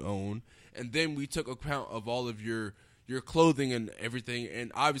everything you own. And then we took account of all of your your clothing and everything.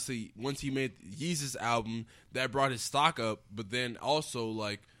 And obviously, once he made Yeezus album, that brought his stock up. But then also,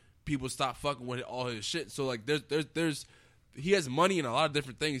 like, people stopped fucking with all his shit. So, like, there's he has money in a lot of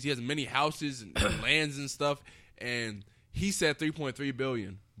different things. He has many houses and lands and stuff. And he said $3.3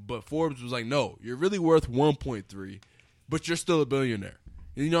 billion. But Forbes was like, no, you're really worth 1.3, but you're still a billionaire.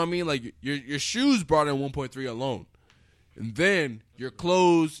 You know what I mean? Like, your shoes brought in 1.3 alone. And then your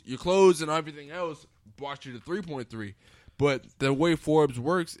clothes and everything else brought you to 3.3. But the way Forbes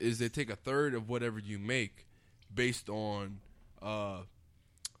works is they take a third of whatever you make based on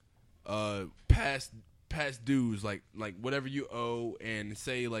past dues, like whatever you owe, and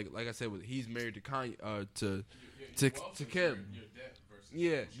say like I said, he's married to Kanye, to Kim.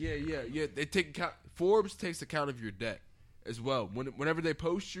 Yeah. They take account, Forbes takes account of your debt as well. Whenever they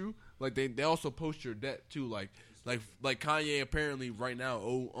post you, like they also post your debt too. Like Kanye apparently right now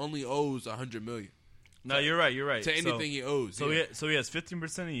only owes $100 million. No, you're right. To anything he owes. So he has 15% of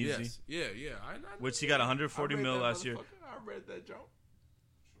Yeezy. Yes. Yeah. Which he got 140 mil last year. I read that joke.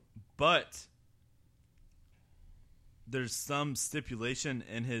 But there's some stipulation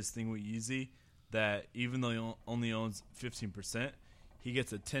in his thing with Yeezy that even though he only owns 15%, he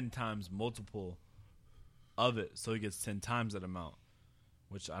gets a 10 times multiple of it. So he gets 10 times that amount.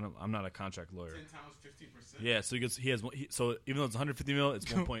 Which I'm not a contract lawyer. 10 times 15%. Yeah, so so even though it's 150 mil, it's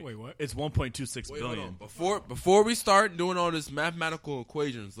 1. Wait, what? It's 1.26 billion. Before we start doing all this mathematical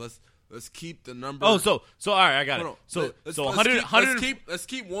equations, let's keep the number. Oh, so all right, I got it. So let's 100. Let's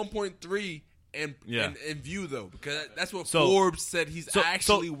keep 1.3 in view though, because that's what So- Forbes said he's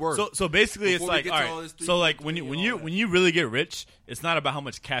actually worth. So basically, Before it's we like get to all all right. this So like 3.3 when you and all when you really get rich, it's not about how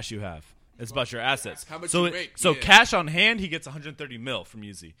much cash you have. It's about your assets. How much so you make, so yeah. cash on hand, he gets 130 mil from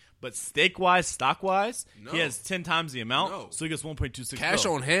Yeezy. But stake wise, stock wise, No. he has 10 times the amount. No. So he gets 1.26 Cash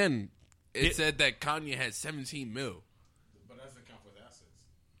mil. on hand, it Yeah. said that Kanye had 17 mil. But that doesn't count for the assets.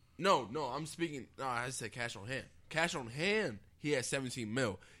 No, I'm speaking. No, I said cash on hand. Cash on hand, he has 17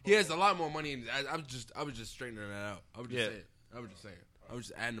 mil. He has a lot more money. I was just straightening that out. I was just saying. I was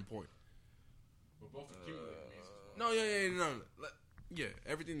just adding the point. But both accumulate. Yeah,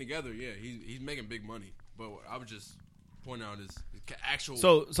 everything together. Yeah, he's making big money. But I would just point out his actual.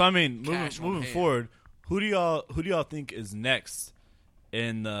 So I mean, cash on moving hand. forward, who do y'all think is next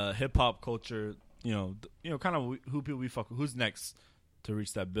in the hip hop culture? You know, kind of who people we fuck with. Who's next to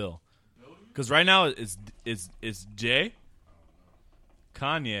reach that bill? Because right now it's Jay,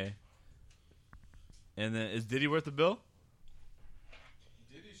 Kanye, and then is Diddy worth the bill?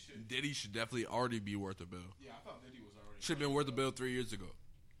 Diddy should definitely already be worth a bill. Yeah, I thought Diddy was already. Should have been worth a bill 3 years ago.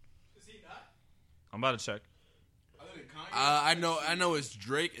 Is he not? I'm about to check. Other than Kanye? I know it's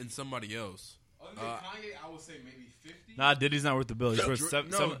Drake and somebody else. Other than Kanye, I would say maybe 50. Nah, Diddy's not worth the bill. He's worth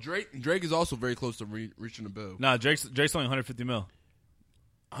seven. Drake is also very close to reaching the bill. Nah, Drake's only 150 mil.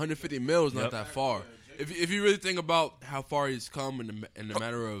 150 mil is not Yep. that far. If you really think about how far he's come in the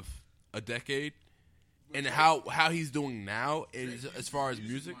matter of a decade, and how he's doing now as far as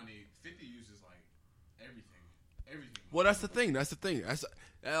music. Money, 50 uses like everything. Well, that's the thing.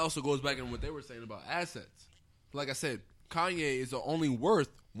 That also goes back in what they were saying about assets. Like I said, Kanye is only worth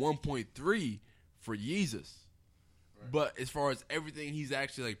 1.3 for Yeezus. Right. But as far as everything, he's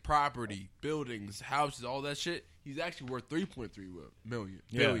actually like property, buildings, houses, all that shit. He's actually worth 3.3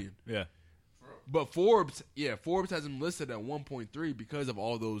 billion. Yeah. But Forbes has him listed at 1.3 because of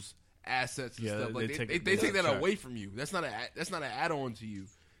all those assets and stuff. Like they take that away from you. That's not an add-on to you.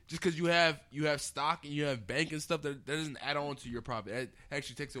 Just because you have stock and you have bank and stuff, that doesn't add on to your profit. That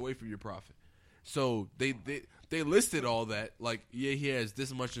actually takes away from your profit. So they listed all that. Like, yeah, he has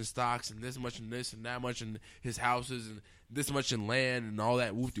this much in stocks and this much in this and that much in his houses and this much in land and all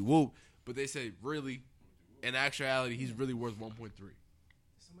that whoop-de-whoop. But they say, really, in actuality, he's really worth 1.3. Somebody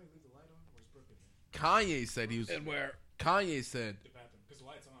leave the light on? Where's Brooklyn? Kanye said he was. And where? Kyatt said. Because the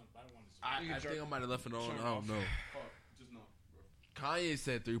light's on. I don't want to. I think I might have left it on. I don't know. Oh, just no, bro. Kanye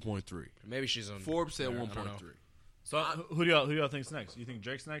said 3.3. Maybe she's on. Forbes said there, I 1.3. don't know. So who do y'all think's next? You think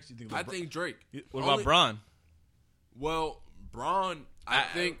Drake's next? You think? I think Drake. What about Bron? Well, Bron, I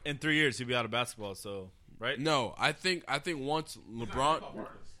think in 3 years he'll be out of basketball. So right? no. I think once LeBron.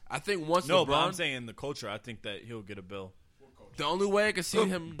 I think once No, LeBron. but I'm saying in the culture, I think that he'll get a bill. The only way I can see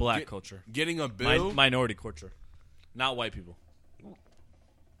him Black culture, getting a bill. minority culture, not white people.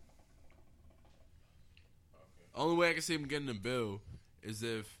 Only way I can see him getting a bill is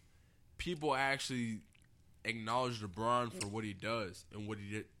if people actually acknowledge LeBron for what he does and what he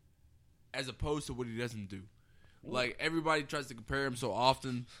did, as opposed to what he doesn't do. Like, everybody tries to compare him so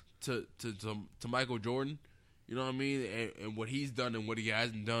often to Michael Jordan, You know what I mean? And what he's done and what he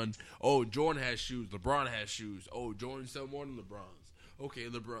hasn't done. Oh, Jordan has shoes. LeBron has shoes. Oh, Jordan sell more than LeBron's. Okay,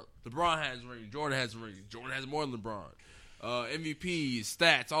 LeBron has ring. Jordan has ring. Jordan has more than LeBron. MVP,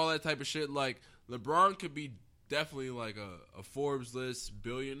 stats, all that type of shit. Like, LeBron could be definitely like a Forbes list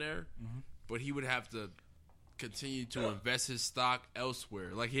billionaire, but he would have to continue to invest his stock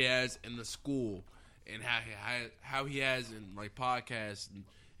elsewhere, like he has in the school and how he has in like podcasts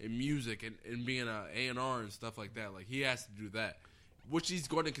and music and being a A&R and stuff like that. Like, he has to do that, which he's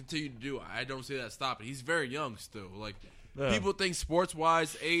going to continue to do. I don't see that stopping. He's very young still. Like, people think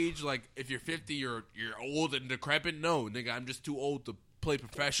sports-wise age, like, if you're 50, you're old and decrepit. No, nigga, I'm just too old to play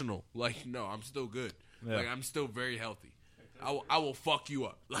professional. Like, no, I'm still good. Yeah. Like, I'm still very healthy. I will fuck you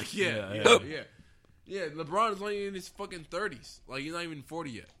up. Like, yeah. LeBron is only in his fucking 30s. Like, he's not even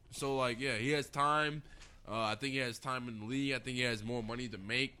 40 yet. So, like, yeah, he has time. I think he has time in the league. I think he has more money to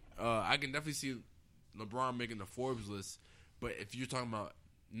make. I can definitely see LeBron making the Forbes list. But if you're talking about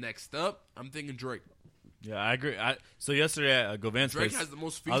next up, I'm thinking Drake. Yeah, I agree. So yesterday at Govan's Drake place, has the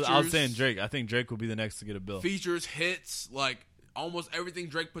most features. I was saying Drake. I think Drake will be the next to get a bill. Features, hits, like almost everything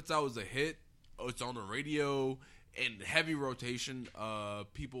Drake puts out is a hit. It's on the radio and heavy rotation.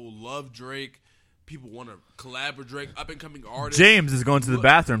 People love Drake. People want to collab with Drake. Up and coming artists. James is going to the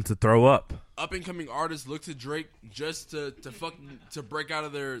bathroom to throw up. Up and coming artists look to Drake just to break out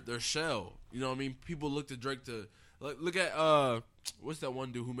of their shell. You know what I mean? People look to Drake to look at what's that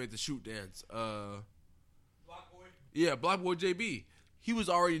one dude who made the shoot dance? Yeah, Block Boy JB. He was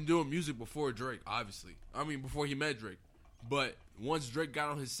already doing music before Drake, obviously. I mean, before he met Drake. But once Drake got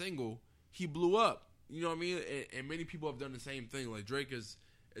on his single, he blew up. You know what I mean? And many people have done the same thing. Like, Drake is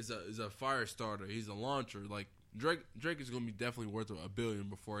a fire starter. He's a launcher. Like, Drake is going to be definitely worth $1 billion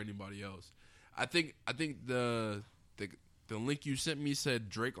before anybody else. I think the link you sent me said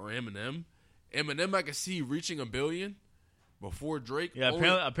Drake or Eminem. Eminem, I could see reaching $1 billion before Drake. Yeah,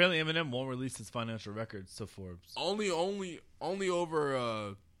 apparently Eminem won't release his financial records to Forbes. Only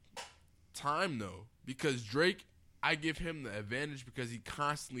over time though, because Drake, I give him the advantage because he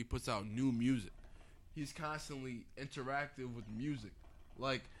constantly puts out new music. He's constantly interactive with music.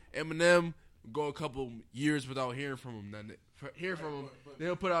 Like, Eminem, go a couple years without hearing from him. Then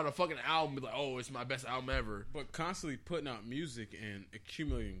they'll put out a fucking album, be like, "Oh, it's my best album ever." But constantly putting out music and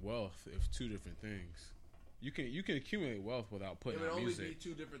accumulating wealth is two different things. You can accumulate wealth without putting out music. It would only be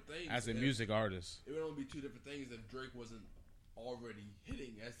two different things. As a music artist, it would only be two different things if Drake wasn't already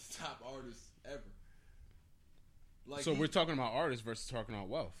hitting as the top artist ever. Like, so we're talking about artists versus talking about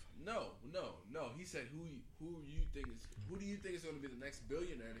wealth. No. He said who do you think is going to be the next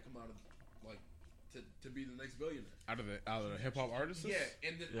billionaire to come out of to be the next billionaire out of the hip hop artists? Yeah,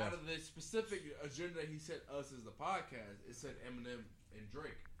 and then out of the specific agenda he set us as the podcast, it said Eminem and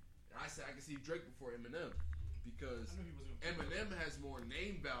Drake. And I said I can see Drake before Eminem because Eminem has more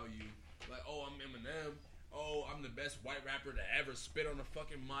name value. Like, oh, I'm Eminem. Oh, I'm the best white rapper to ever spit on a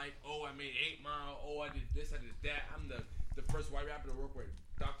fucking mic. Oh, I made 8 Mile. Oh, I did this, I did that. I'm the first white rapper to work with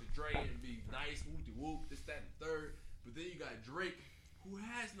Dr. Dre and be nice, whoop-de-whoop, this, that, and third. But then you got Drake, who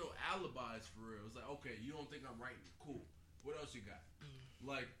has no alibis for real. It's like, okay, you don't think I'm writing? Cool. What else you got?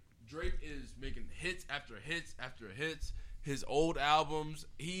 Like, Drake is making hits after hits after hits. His old albums,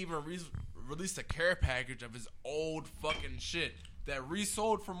 he even released a care package of his old fucking shit that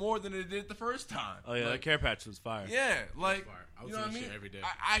resold for more than it did the first time. Oh yeah, that care patch was fire. Yeah, like, I was you know what I mean? every day.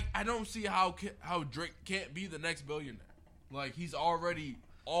 I don't see how Drake can't be the next billionaire. Like, he's already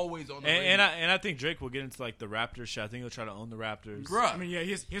always on the and I think Drake will get into like the Raptors shit. I think he'll try to own the Raptors. Bruh. I mean, yeah,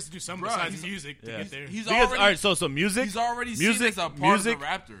 he has to do something besides music to get there. He's because, already, all right, so music. He's already seen as a part of the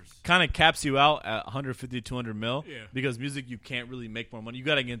Raptors. Kind of caps you out at 150, 200 mil. Yeah. Because music, you can't really make more money. You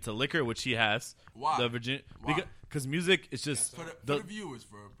got to get into liquor, which he has. Why? The Virginia. Why? Because music is just For the viewers,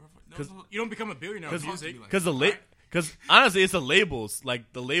 bro. You don't become a billionaire with music. Because honestly, it's the labels.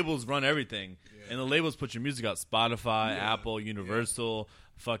 Like, the labels run everything. And the labels put your music out. Spotify, Apple, Universal,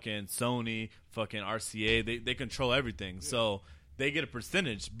 fucking Sony, fucking RCA. They control everything. So they get a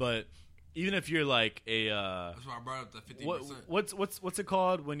percentage. But even if you're like a that's why I brought up the 50%. what's it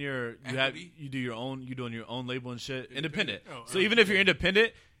called when you doing your own label and shit? Independent. So even if you're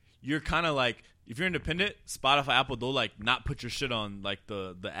independent, you're kind of like, if you're independent, Spotify, Apple, they'll like not put your shit on like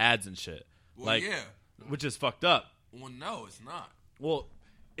the ads and shit. Well, like, yeah. Which is fucked up. Well, no, it's not. Well,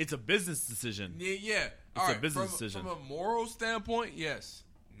 it's a business decision. Yeah. It's a business decision. From a moral standpoint, yes.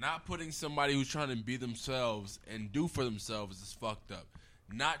 Not putting somebody who's trying to be themselves and do for themselves is fucked up.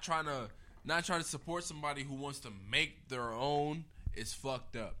 Not trying to support somebody who wants to make their own is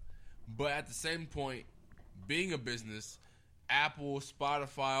fucked up. But at the same point, being a business, Apple,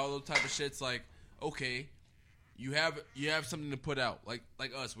 Spotify, all those type of shit's like, okay, you have something to put out. Like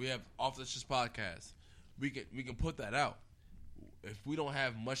us, we have Off the Shits podcast. We can put that out. If we don't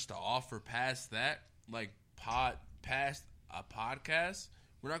have much to offer past that, like past a podcast,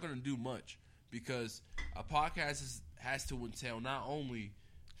 we're not going to do much because a podcast has to entail not only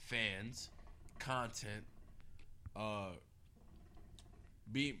fans, content,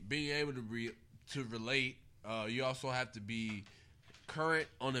 being able to relate. You also have to be current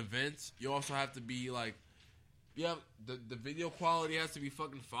on events. You also have to be like, yeah, the video quality has to be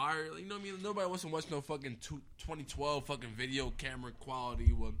fucking fire. You know what I mean? Nobody wants to watch no fucking 2012 fucking video camera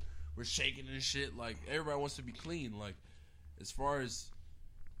quality when we're shaking and shit. Like everybody wants to be clean. Like as far as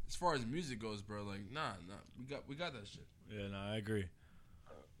music goes, bro. Like nah, we got that shit. Yeah, no, I agree.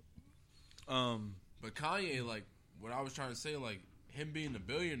 But Kanye, like what I was trying to say, like him being a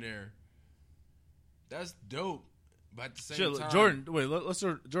billionaire, that's dope. But at the same time, Jordan, wait, let's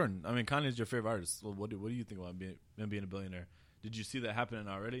start. Jordan, I mean, Kanye's your favorite artist. Well, what do you think about him being a billionaire? Did you see that happening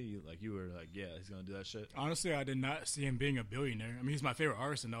already? You were like, yeah, he's gonna do that shit. Honestly, I did not see him being a billionaire. I mean, he's my favorite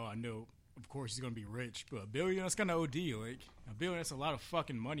artist, and I know, of course, he's gonna be rich. But a billion, that's kind of OD. Like a billion, that's a lot of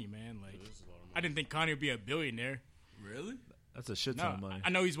fucking money, man. Like I didn't think Kanye would be a billionaire. Really? That's a shit ton of money. I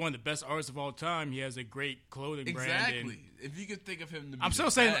know he's one of the best artists of all time. He has a great clothing brand. Exactly. If you could think of him to be I'm still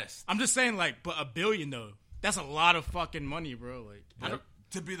the saying, best. I'm just saying, like, but a billion though. That's a lot of fucking money, bro. Like,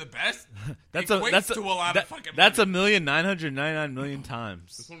 to be the best, that's equates to a lot of fucking money. That's 1,999,000,000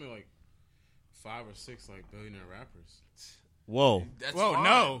 times. There's only like 5 or 6 like billionaire rappers. Whoa. That's whoa, fine.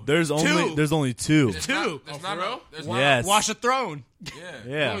 no. There's only two. There's Two. There's Oh, not for real? There's Yes. Watch the throne. Yeah.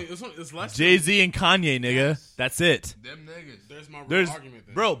 Yeah. It's less. Jay-Z and Kanye, nigga. Yes. That's it. Them niggas. There's my real There's argument.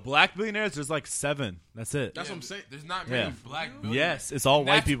 Then. bro, black billionaires. There's like 7. That's it. That's what I'm saying. There's not many Yeah. black billionaires. Yes, it's all And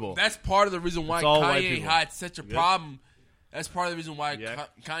white that's- people. That's part of the reason why It's all white Kanye people. had such a problem. That's part of the reason why Yeah.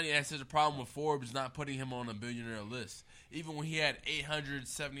 Kanye had such a problem with Forbes not putting him on a billionaire list. Even when he had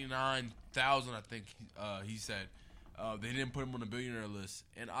 879,000, I think he said, they didn't put him on a billionaire list.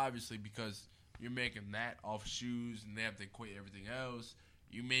 And obviously, because you're making that off shoes and they have to equate everything else,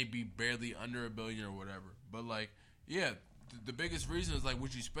 you may be barely under a billion or whatever. But like, yeah, the biggest reason is like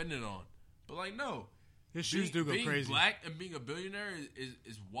what you spend it on. But like, no, His shoes do go being crazy. black and being a billionaire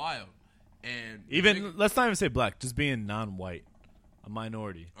is wild. And Even let's not even say black. Just being non-white, a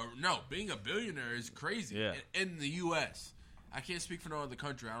minority. being a billionaire is crazy. Yeah. In the U.S., I can't speak for no other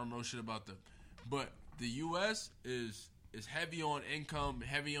country. I don't know shit about them, but the U.S. is heavy on income,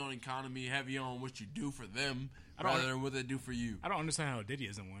 heavy on economy, heavy on what you do for them rather than what they do for you. I don't understand how Diddy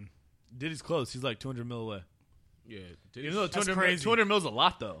isn't one. Diddy's close. He's like 200 mil away. Yeah, Even though That's 200 crazy. 200 mil is a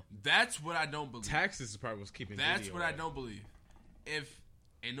lot though. That's what I don't believe. taxes is probably what's keeping. That's Diddy what away. I don't believe.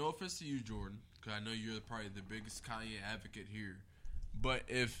 And no offense to you, Jordan, because I know you're probably the biggest Kanye advocate here. But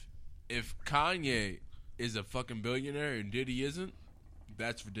if Kanye is a fucking billionaire and Diddy isn't,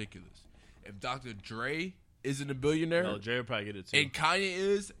 that's ridiculous. If Dr. Dre isn't a billionaire No, Jay would probably get it too. and Kanye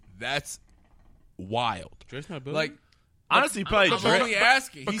is, that's wild. Dre's not a billionaire. Like, Honestly, probably I'm Dre. only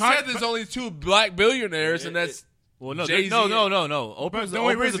asking. He said there's only 2 black billionaires, and that's Well, no, Jay-Z no. But Oprah's the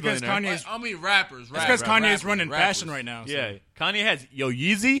only Oprah's reason a because billionaire. Kanye's I mean rappers. it's because Kanye is rappers, running rappers. fashion right now. So. Yeah, Kanye has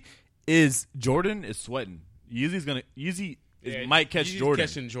Yeezy is Jordan is sweating. Yeezy might catch He's Jordan.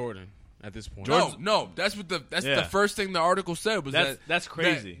 catching Jordan at this point. No, that's what the Yeah. first thing the article said was That's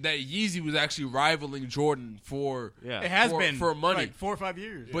crazy. That Yeezy was actually rivaling Jordan for Yeah. It has for- been for money. like 4 or 5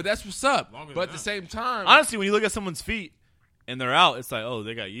 years. But that's what's up. Longer But than at the that. same time, Honestly, when you look at someone's feet and they're out, it's like, oh,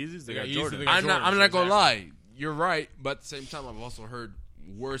 they got Yeezys, they got Yeezys, Jordan. they got I'm not Jordans, gonna exactly. lie. You're right, but at the same time, I've also heard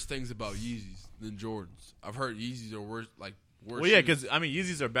worse things about Yeezys than Jordans. I've heard Yeezys are worse. Well, yeah, shoes. because I mean,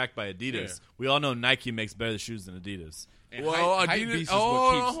 Yeezys are backed by Adidas. Yeah. We all know Nike makes better shoes than Adidas. And well, hype Adidas. beast is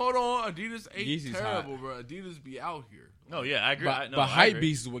what keeps Hold on, Adidas ain't Yeezys terrible, bro. Adidas be out here. No, yeah, I agree. But, I hype agree.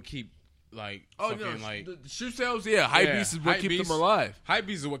 beast is what keep like Oh fucking no, like the shoe sales. Yeah, hype Yeah, beast is what hype keep beast- them alive. hype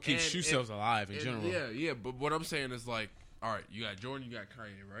beast is what keeps And- shoe and- sales alive in general. Yeah. But what I'm saying is like, all right, you got Jordan, you got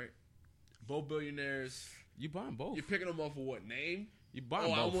Kanye, right? Both billionaires. You buying both. You're picking them off of what name? You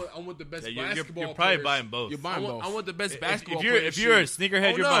buying Oh, both. I want the best Yeah, basketball. you're probably players. buying both. You're I buying want, both. I want the best If- basketball. if you're a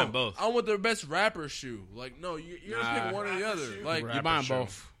sneakerhead, you're buying both. I want the best rapper shoe. Like, no, you're gonna pick one or the other. Like, You're buying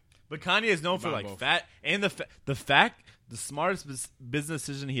both. But Kanye is known for Buying like both. fat, and the smartest business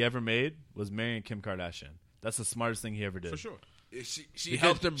decision he ever made was marrying Kim Kardashian. That's the smartest thing he ever did. For sure. she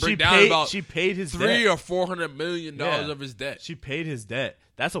helped him bring she down paid, about she paid his $300 debt. or $400 million Yeah. of his debt. She paid his debt.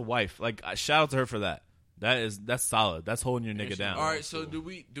 That's a wife. Like shout out to her for that. That's solid. That's holding your nigga down. All right, so do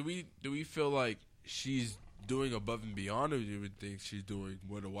we feel like she's doing above and beyond, or do you think she's doing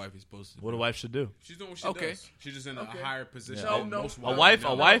what a wife is supposed to do? What a wife should do. She's doing what she Okay. does. She's just in a Okay. higher position. No, than no. most A wives.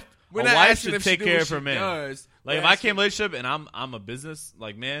 wife We're not asking should if she take do care what of her she man. does. Like if We're I asking- came in a relationship and I'm a business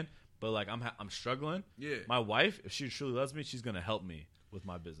like man, but like I'm struggling. Yeah. My wife, if she truly loves me, she's gonna help me with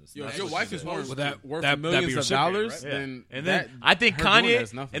my business. Yo, That's if your what wife she is did. worth, that- worth that'd be millions of reciprocated, dollars, right? Yeah. then And then that, I think her doing Kanye,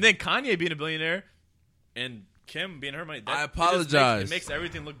 that's nothing. and then Kanye being a billionaire, and Kim being her money. That, I it just apologize. It makes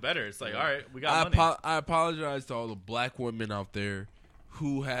everything look better. It's like, all right, we got money. I apologize to all the black women out there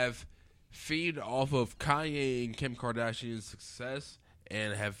who have feed off of Kanye and Kim Kardashian's success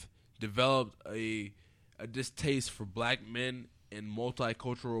and have developed a distaste for black men and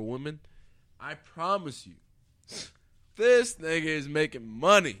multicultural women. I promise you, this nigga is making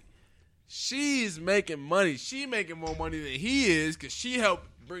money. She's making money. She making more money than he is because she helped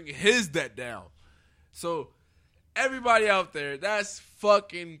bring his debt down. So everybody out there, that's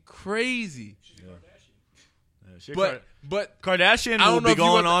fucking crazy. Yeah, she But Kardashian I will don't know be if you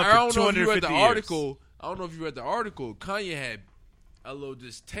going read on I for don't know if you 250 read the years. article. I don't know if you read the article. Kanye had a little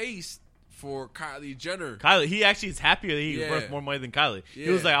distaste for Kylie Jenner. Kylie, he actually is happier that he's Yeah. worth more money than Kylie. He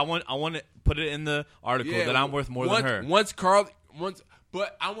Yeah. was like, I want to put it in the article that I'm worth more than her.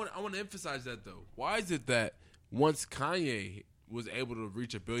 But I want to emphasize that though. Why is it that once Kanye was able to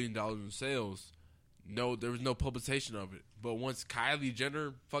reach $1 billion in sales, no, there was no publication of it. But once Kylie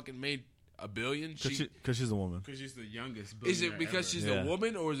Jenner fucking made $1 billion, Because she's a woman. Because she's the youngest is billionaire it because ever. she's Yeah. a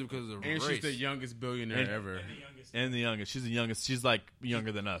woman or is it because of And race? she's the youngest billionaire And- ever. And the youngest. She's the youngest. She's like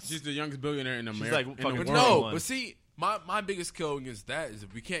younger than us. She's the youngest billionaire in America. like in the fucking But world. no, one. but see, my biggest kill against that is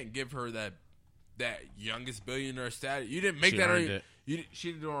if we can't give her that youngest billionaire status. You didn't make She that. earned it.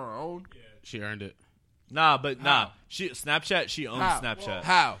 She did it on her own. She earned it. Nah. She Snapchat. She owns How? Snapchat.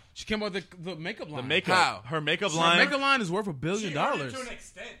 How? She came up with the makeup line. The makeup. How? Her makeup Her line. makeup line is worth $1 billion. She earned it to an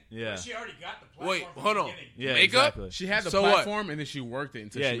extent. Yeah. But she already got the platform. Wait, from hold the on. beginning. Yeah, Makeup? exactly. She had the So what? platform and then she worked it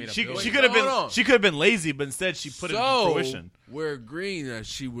until she Yeah, made she $1 billion. could have been hold on. she could have been lazy, but instead she put it into fruition. We're agreeing that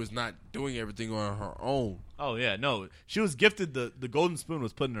she was not doing everything on her own. Oh yeah, no, she was gifted the golden spoon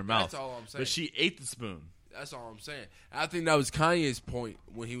was put in her mouth. That's all I'm saying. But she ate the spoon. That's all I'm saying. I think that was Kanye's point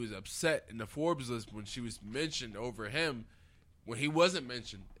when he was upset in the Forbes list when she was mentioned over him when he wasn't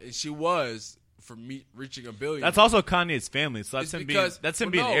mentioned, and she was for me reaching $1 billion. That's also Kanye's family, so that's It's him because-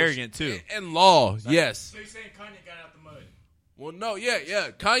 being well, no, arrogant too. And law, yes. So you're saying Kanye got out the mud? Well, no, yeah.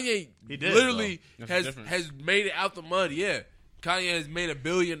 Kanye He did, literally though. That's the difference. has made it out the mud. Yeah, Kanye has made $1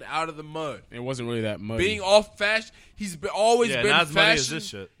 billion out of the mud. It wasn't really that muddy. Being off fashion, always Yeah, been not as muddy fashion. as this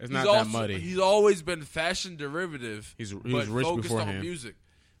shit. It's He's not also, that muddy. He's always been fashion derivative. He was but rich focused on beforehand. music.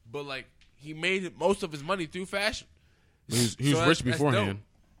 But like he made most of his money through fashion. He was So rich that's beforehand.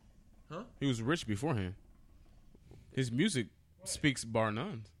 Huh? He was rich beforehand. His music speaks bar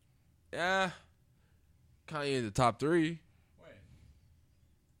none. Yeah, Kanye in the top 3. Wait.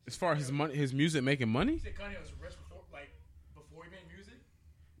 As far as his music making money? You said Kanye was rich before he made music?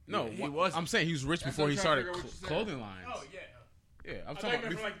 No, He wasn't. I'm saying he was rich That's before what he I'm trying to started figure out what you're clothing lines. Oh, yeah. Yeah, I'm I thought talking you about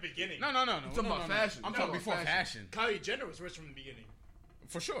meant from like the beginning. No. talking about fashion. I'm You're talking talking before about fashion. Kylie Jenner was rich from the beginning.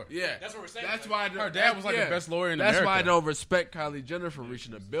 For sure. Yeah, That's what we're saying. That's Like, why I don't- her dad was like the best lawyer in That's America. why I don't respect Kylie Jenner for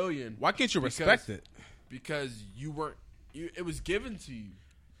reaching $1 billion. Why can't you Because- respect it? Because you weren't. It was given to you.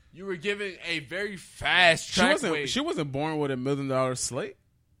 You were given a very fast She track. wasn't born with $1 million slate,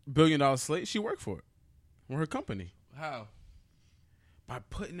 $1 billion slate. She worked for it. With her company. How? By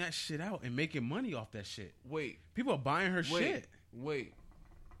putting that shit out and making money off that shit. Wait. People are buying her shit. Wait.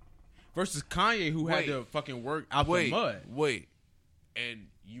 Versus Kanye, who had Wait. to fucking work out Wait. the mud. Wait. And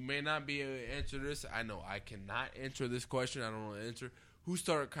you may not be able to answer this. I know I cannot answer this question. I don't want to answer. Who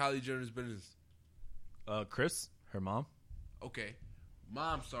started Kylie Jenner's business? Chris, her mom, Okay.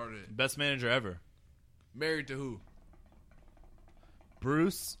 Mom started it. best manager ever. Married to who?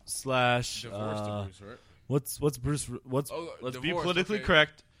 Bruce / Divorced to Bruce, right? What's Bruce? Oh, Let's be divorced, politically okay.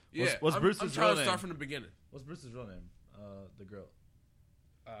 correct. Yeah. What's I'm Bruce's trying real to name? start from the beginning. What's Bruce's real name? The girl.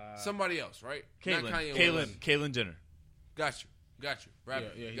 Somebody else, right? Not Kanye Caitlyn. West. Caitlyn Jenner. Got you. Right.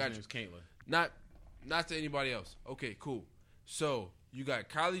 Yeah, his got name you. is Caitlyn. Not to anybody else. Okay, cool. So you got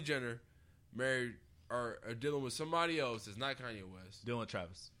Kylie Jenner married or dealing with somebody else that's not Kanye West. Dealing with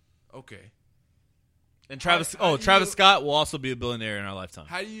Travis. Okay. And Travis. How do Travis you- Scott will also be a billionaire in our lifetime.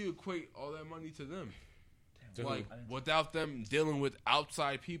 How do you equate all that money to them? To Like who? without them dealing with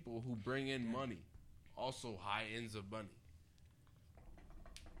outside people who bring in money, also high ends of money.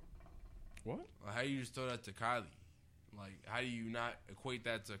 What? Like, how do you just throw that to Kylie? Like, how do you not equate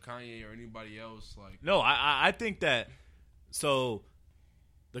that to Kanye or anybody else? Like, No, I think that. So,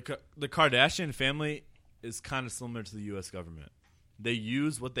 the Kardashian family is kind of similar to the U.S. government. They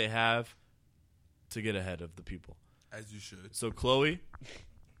use what they have to get ahead of the people. As you should. So Chloe,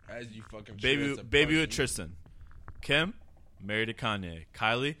 As you fucking should. as a baby with person. Tristan. Kim, married to Kanye.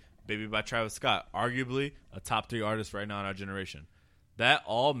 Kylie, baby by Travis Scott. Arguably a top 3 artist right now in our generation. That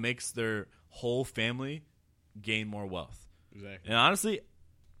all makes their whole family gain more wealth. Exactly. And honestly,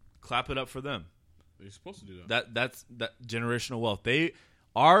 clap it up for them. They're supposed to do that. That's generational wealth.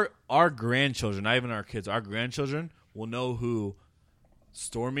 Our grandchildren, not even our kids, our grandchildren will know who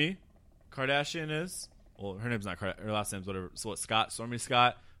Stormy Kardashian is. Well, her name's not Kardashian. Her last name's whatever. So what? Scott, Stormy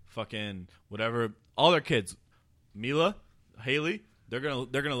Scott, fucking whatever. All their kids, Mila, Haley, they're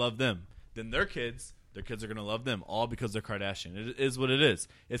gonna love them. Then their kids are gonna love them, all because they're Kardashian. It is what it is.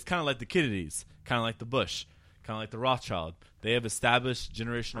 It's kind of like the Kennedys, kind of like the Bush, kind of like the Rothschild. They have established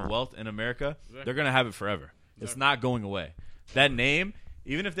generational wealth in America. They're gonna have it forever. It's not going away. That name,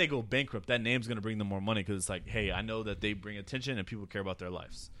 even if they go bankrupt, that name's gonna bring them more money because it's like, hey, I know that they bring attention and people care about their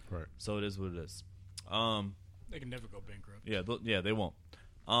lives. Right. So it is what it is. They can never go bankrupt. Yeah, they won't.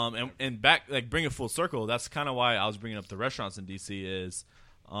 And back, like, bring it full circle. That's kind of why I was bringing up the restaurants in DC. Is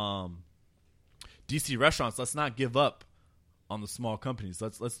DC restaurants? Let's not give up on the small companies.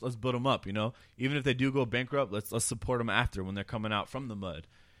 Let's build them up. You know, even if they do go bankrupt, let's support them after when they're coming out from the mud,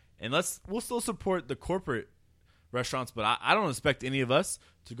 and we'll still support the corporate restaurants. But I don't expect any of us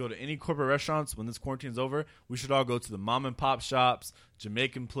to go to any corporate restaurants when this quarantine's over. We should all go to the mom and pop shops,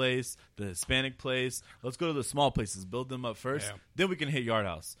 Jamaican place, the Hispanic place. Let's go to the small places, build them up first. Yeah. Then we can hit Yard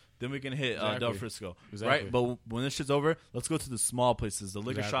House. Then we can hit Exactly. Del Frisco. Exactly. Right? But when this shit's over, let's go to the small places, the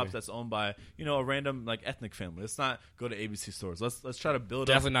liquor Exactly. shops that's owned by, a random like ethnic family. Let's not go to ABC stores. Let's try to build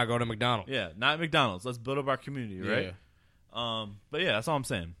Definitely up. not go to McDonald's. Yeah, not McDonald's. Let's build up our community, right? Yeah. But yeah, that's all I'm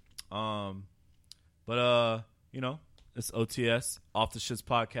saying. It's OTS, Off the Shits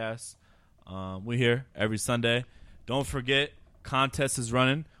podcast. We here every Sunday. Don't forget, contest is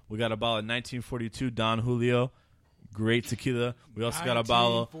running. We got a bottle of 1942 Don Julio, great tequila. We also got a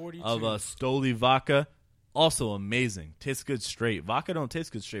bottle of 1942. Stoli vodka, also amazing. Tastes good straight. Vodka don't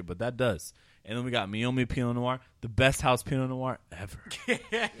taste good straight, but that does. And then we got Miyomi Pinot Noir, the best house Pinot Noir ever.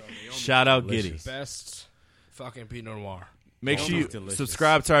 Shout out Giddy. Best fucking Pinot Noir. Make sure you delicious.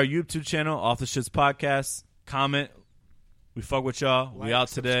 subscribe to our YouTube channel, Off the Shits podcast. Comment. We fuck with y'all. We Like, out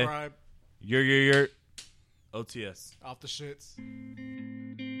today. Subscribe. You're OTS. Off the shits.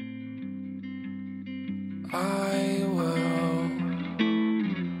 I will.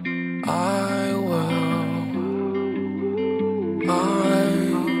 I will.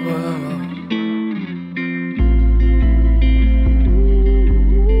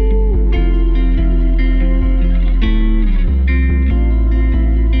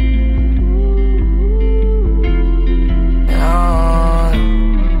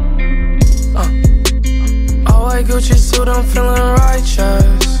 Gucci suit, I'm feeling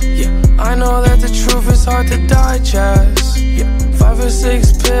righteous. Yeah, I know that the truth is hard to digest. Yeah, 5 or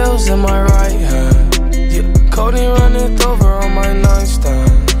 6 pills in my